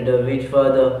generator which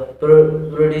further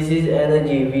produces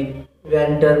energy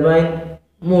when turbine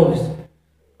moves.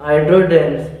 Hydro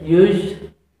dams use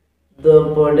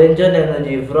the potential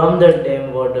energy from the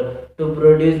dam water to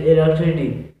produce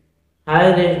electricity.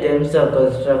 High-rise dams are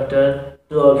constructed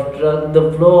to obstruct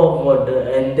the flow of water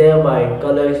and thereby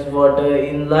collects water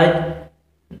in large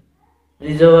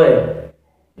reservoir.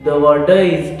 The water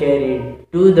is carried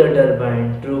to the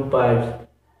turbine through pipes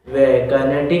where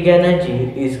kinetic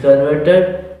energy is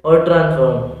converted or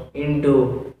transformed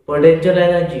into potential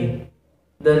energy.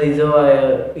 The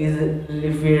reservoir is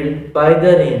refilled by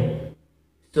the rain.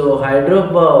 So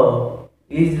hydropower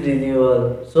is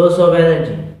renewable source of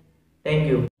energy. Thank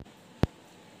you.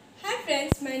 Hi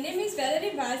friends, my name is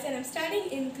Valerie Vaz and I'm studying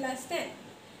in class 10.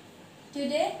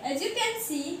 Today, as you can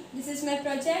see, this is my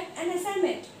project and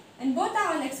assignment, and both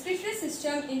are on excretory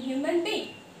system in human being.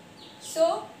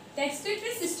 So, the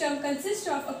excretory system consists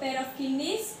of a pair of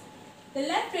kidneys, the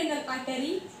left renal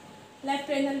artery, left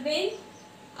renal vein,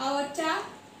 aorta,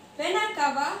 vena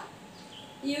cava,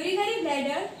 urinary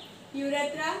bladder,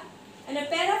 urethra, and a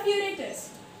pair of ureters.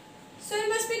 So you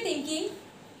must be thinking,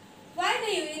 why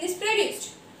the urine is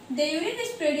produced? The urine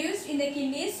is produced in the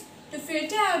kidneys to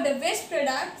filter out the waste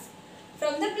products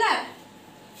from the blood,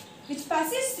 which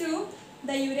passes through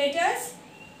the ureters,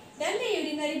 then the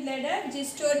urinary bladder, which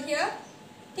is stored here,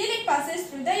 till it passes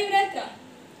through the urethra.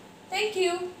 Thank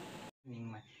you.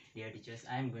 My dear teachers,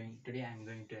 today I am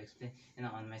going to explain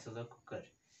on my solar cooker.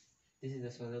 This is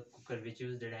the solar cooker which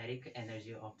uses the direct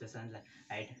energy of the sunlight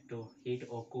to heat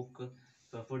or cook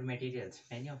food materials.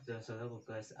 Many of the solar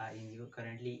cookers are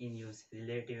currently in use,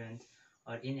 relative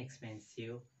or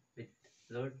inexpensive with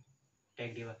low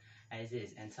tech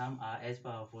devices, and some are as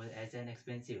powerful as an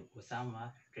expensive, or some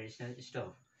are traditional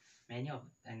stove. Many of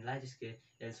and large scale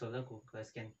solar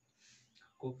cookers can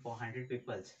cook for 100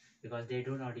 people because they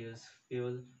do not use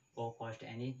fuel or cost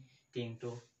anything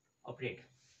to operate.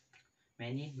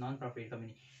 Many non-profit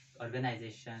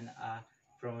organizations are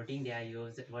promoting their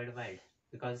use worldwide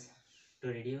because to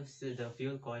reduce the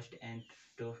fuel cost and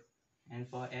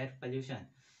for air pollution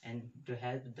and to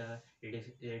help the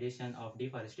reduction of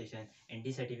deforestation and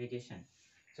desertification.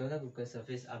 Solar cooker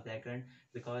surface are blackened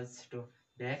because to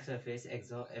black surface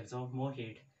absorb more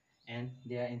heat, and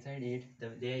they are inside it.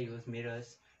 They use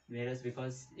mirrors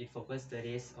because it focuses the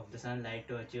rays of the sunlight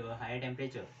to achieve a higher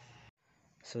temperature.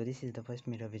 So this is the first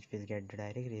mirror which will get the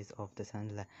direct rays of the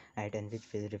sunlight and which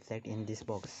will reflect in this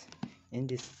box. In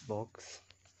this box,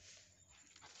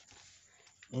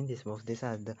 these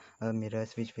are the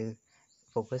mirrors which will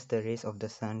focus the rays of the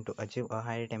sun to achieve a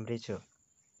higher temperature.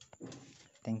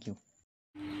 Thank you.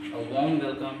 A warm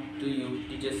welcome to you,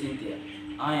 Teacher Cynthia.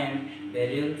 I am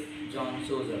Beryl John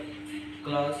Souza,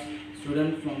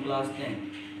 student from class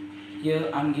 10.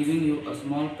 Here I am giving you a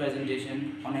small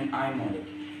presentation on an eye model.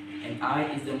 An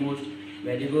eye is the most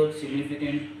valuable,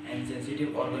 significant and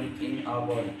sensitive organ in our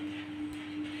body,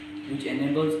 which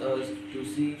enables us to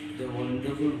see the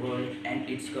wonderful world and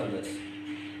its colors.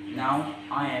 Now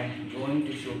I am going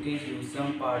to showcase you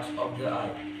some parts of the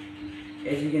eye.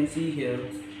 As you can see here,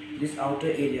 this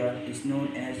outer area is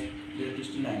known as the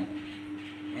crystalline,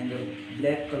 and the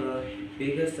black color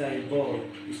bigger size ball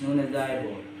is known as the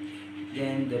eyeball.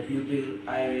 Then the pupil,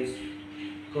 iris,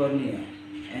 cornea,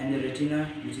 and the retina,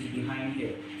 which is behind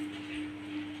here.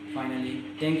 Finally,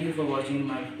 thank you for watching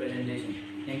my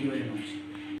presentation. Thank you very much.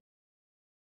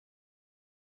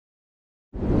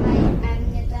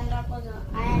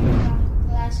 I am from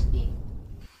class 8.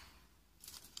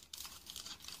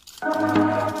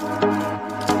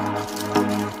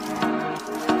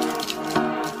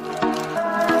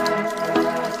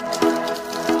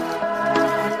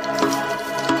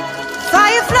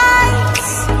 Fireflies,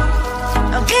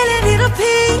 a million little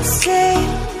pieces,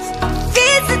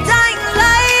 feeds the dying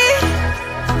light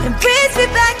and brings me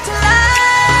back to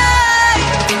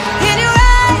life. In your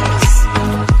eyes,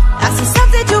 I see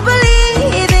something to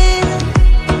believe in.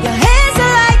 Your hands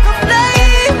are like a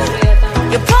flame,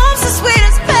 your palms are sweet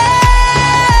as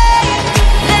pain.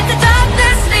 Let the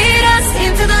darkness lead us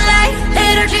into the light.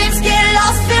 Let our dreams get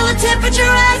lost, feel the temperature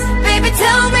rise. Baby,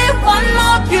 tell me one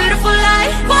more beautiful lie.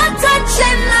 One touch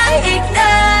and I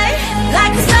ignite,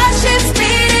 like a starship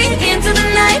speeding into the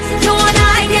night. You and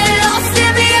I get lost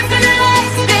in the infinite light.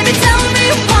 Baby, tell me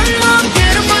one more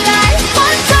beautiful lie.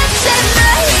 One touch and I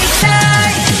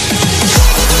ignite.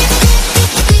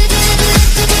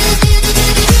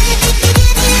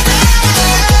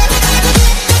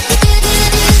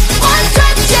 One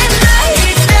touch and I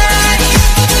ignite.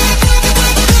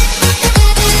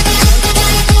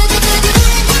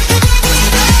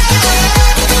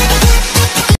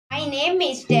 My name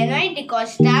is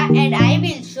Costa and I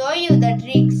will show you the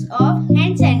tricks of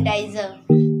hand sanitizer.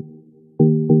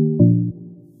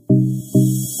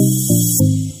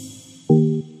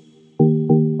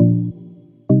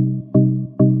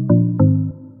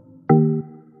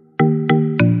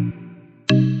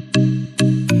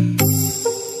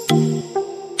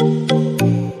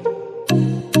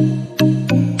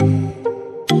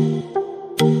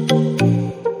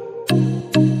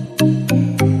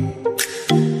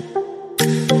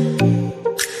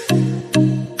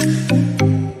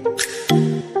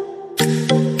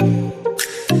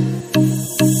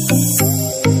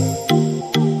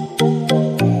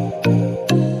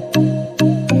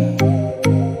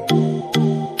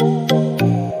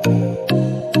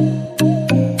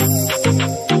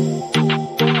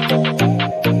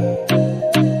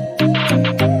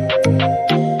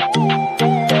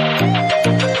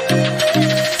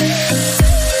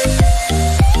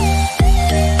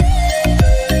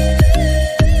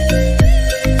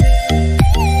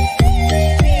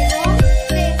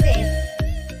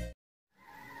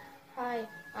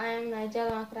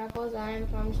 I am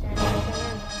from standard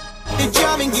 7. It's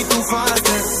driving you too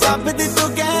faster. Stop it, little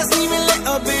gas, leave it a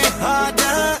little bit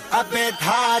harder. A bit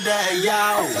harder,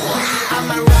 yo.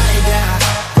 I'm a rider,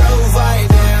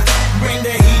 provider. Bring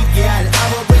the heat, girl, I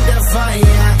will bring the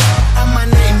fire. And my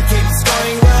name keeps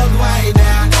going worldwide.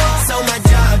 So my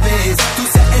job is to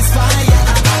satisfy ya.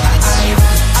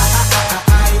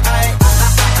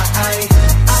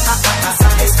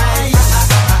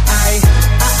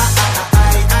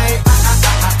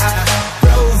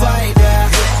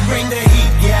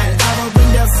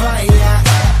 Fire.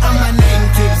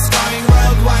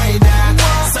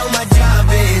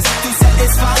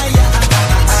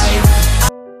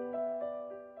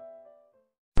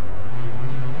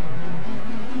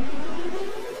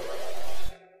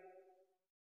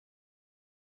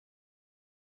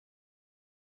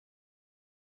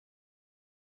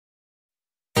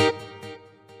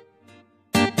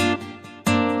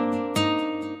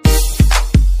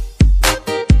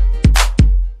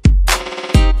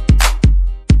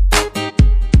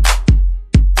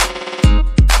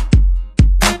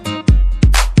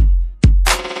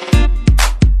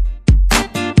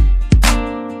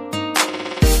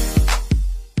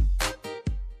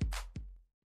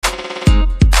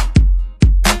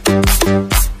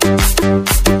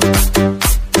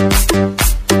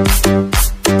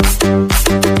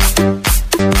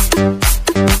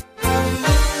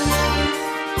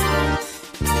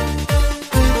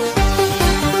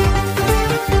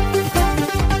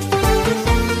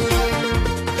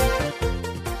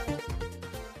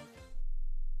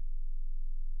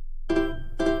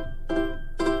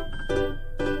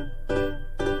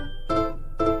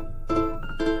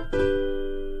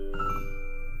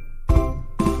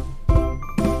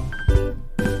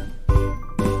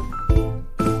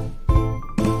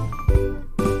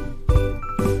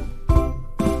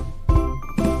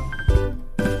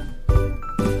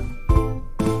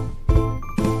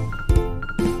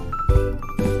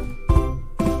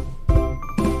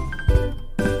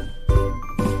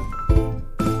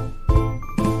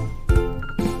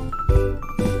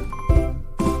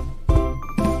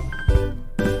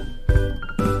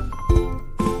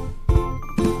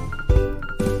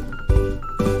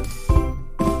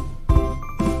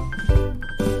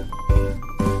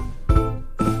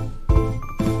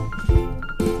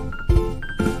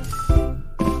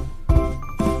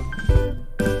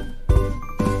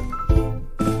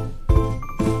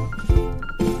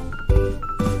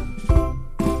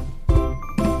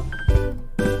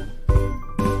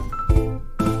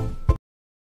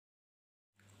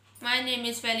 My name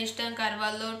is Felistan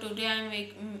Carvalho. Today I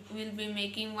will be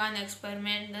making one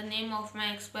experiment. The name of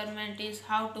my experiment is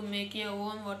how to make your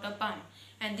own water pump,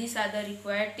 and these are the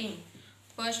required things.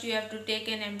 First you have to take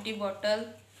an empty bottle,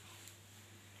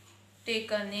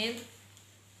 take a nail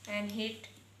and hit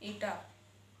it up.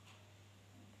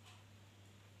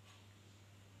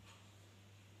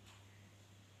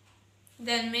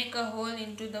 Then make a hole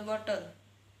into the bottle.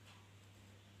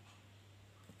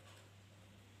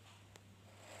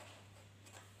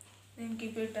 Then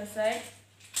keep it aside.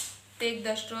 Take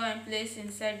the straw and place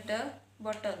inside the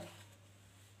bottle.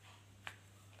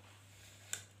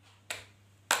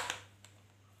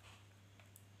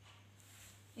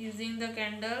 Using the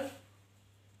candle,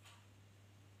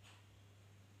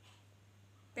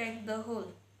 pack the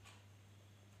hole.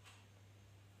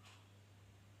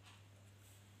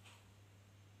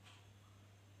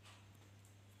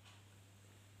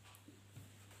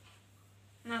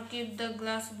 Now keep the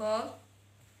glass bowl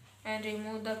and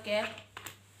remove the cap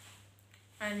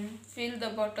and fill the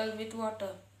bottle with water.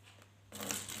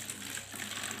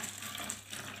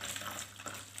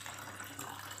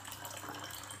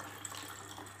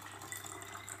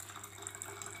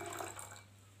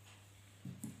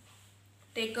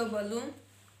 Take a balloon,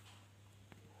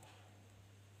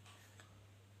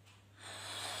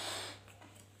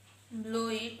 blow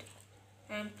it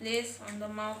and place on the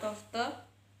mouth of the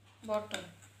bottle.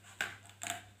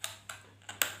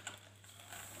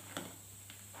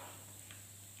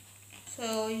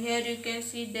 So here you can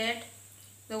see that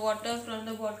the water from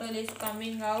the bottle is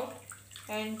coming out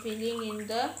and filling in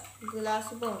the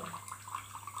glass bowl.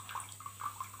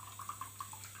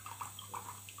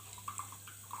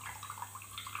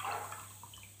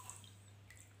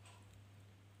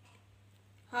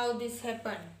 How this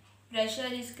happened?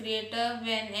 Pressure is created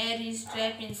when air is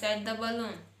trapped inside the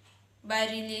balloon. By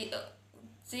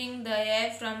releasing the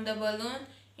air from the balloon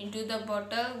into the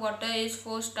bottle, water is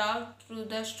forced out through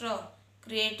the straw,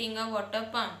 creating a water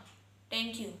pump.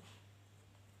 Thank you.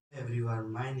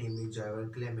 Everyone, my name is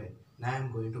Xavier Clement. Now I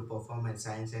am going to perform a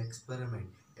science experiment.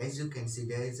 As you can see,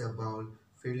 there is a bowl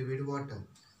filled with water.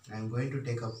 I am going to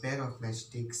take a pair of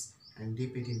matchsticks and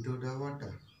dip it into the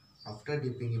water. After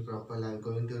dipping it properly, I am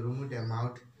going to remove them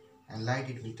out and light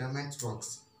it with a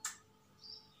matchbox.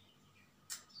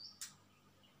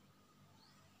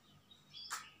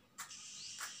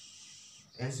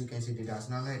 As you can see, it does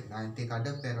not light. Now I take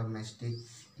other pair of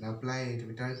matchsticks and apply it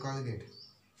with a Colgate.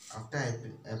 After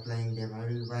applying them, I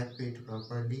will wipe it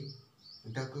properly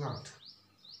with a cloth.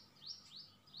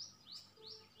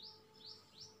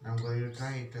 I am going to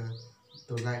try it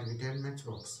to light with a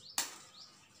matchbox.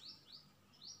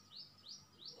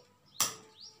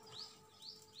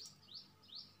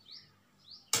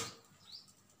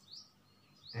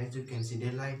 As you can see,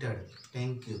 they lighted.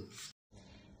 Thank you.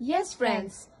 Yes,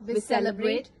 friends, we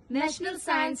celebrate National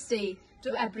Science Day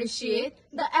to appreciate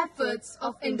the efforts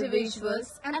of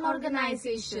individuals and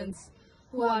organizations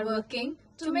who are working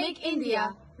to make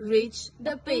India reach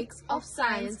the peaks of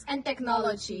science and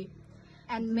technology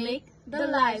and make the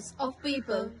lives of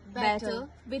people better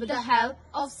with the help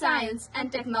of science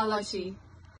and technology.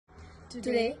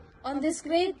 Today, on this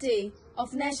great day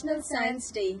of National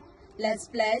Science Day, let's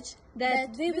pledge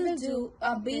that we will do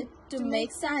a bit to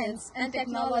make science and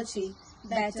technology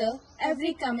better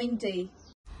every coming day.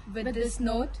 With this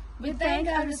note, we thank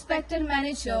our respected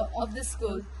manager of the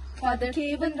school, Father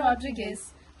Kevin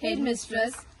Rodriguez,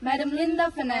 Headmistress, Madam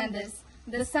Linda Fernandez,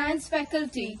 the science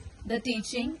faculty, the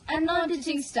teaching and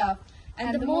non-teaching staff,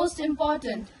 and the most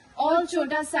important, all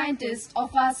Chota scientists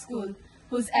of our school,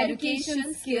 whose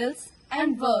education, skills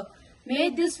and work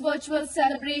made this virtual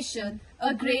celebration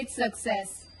a great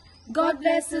success. God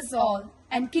bless us all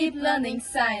and keep learning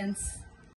science.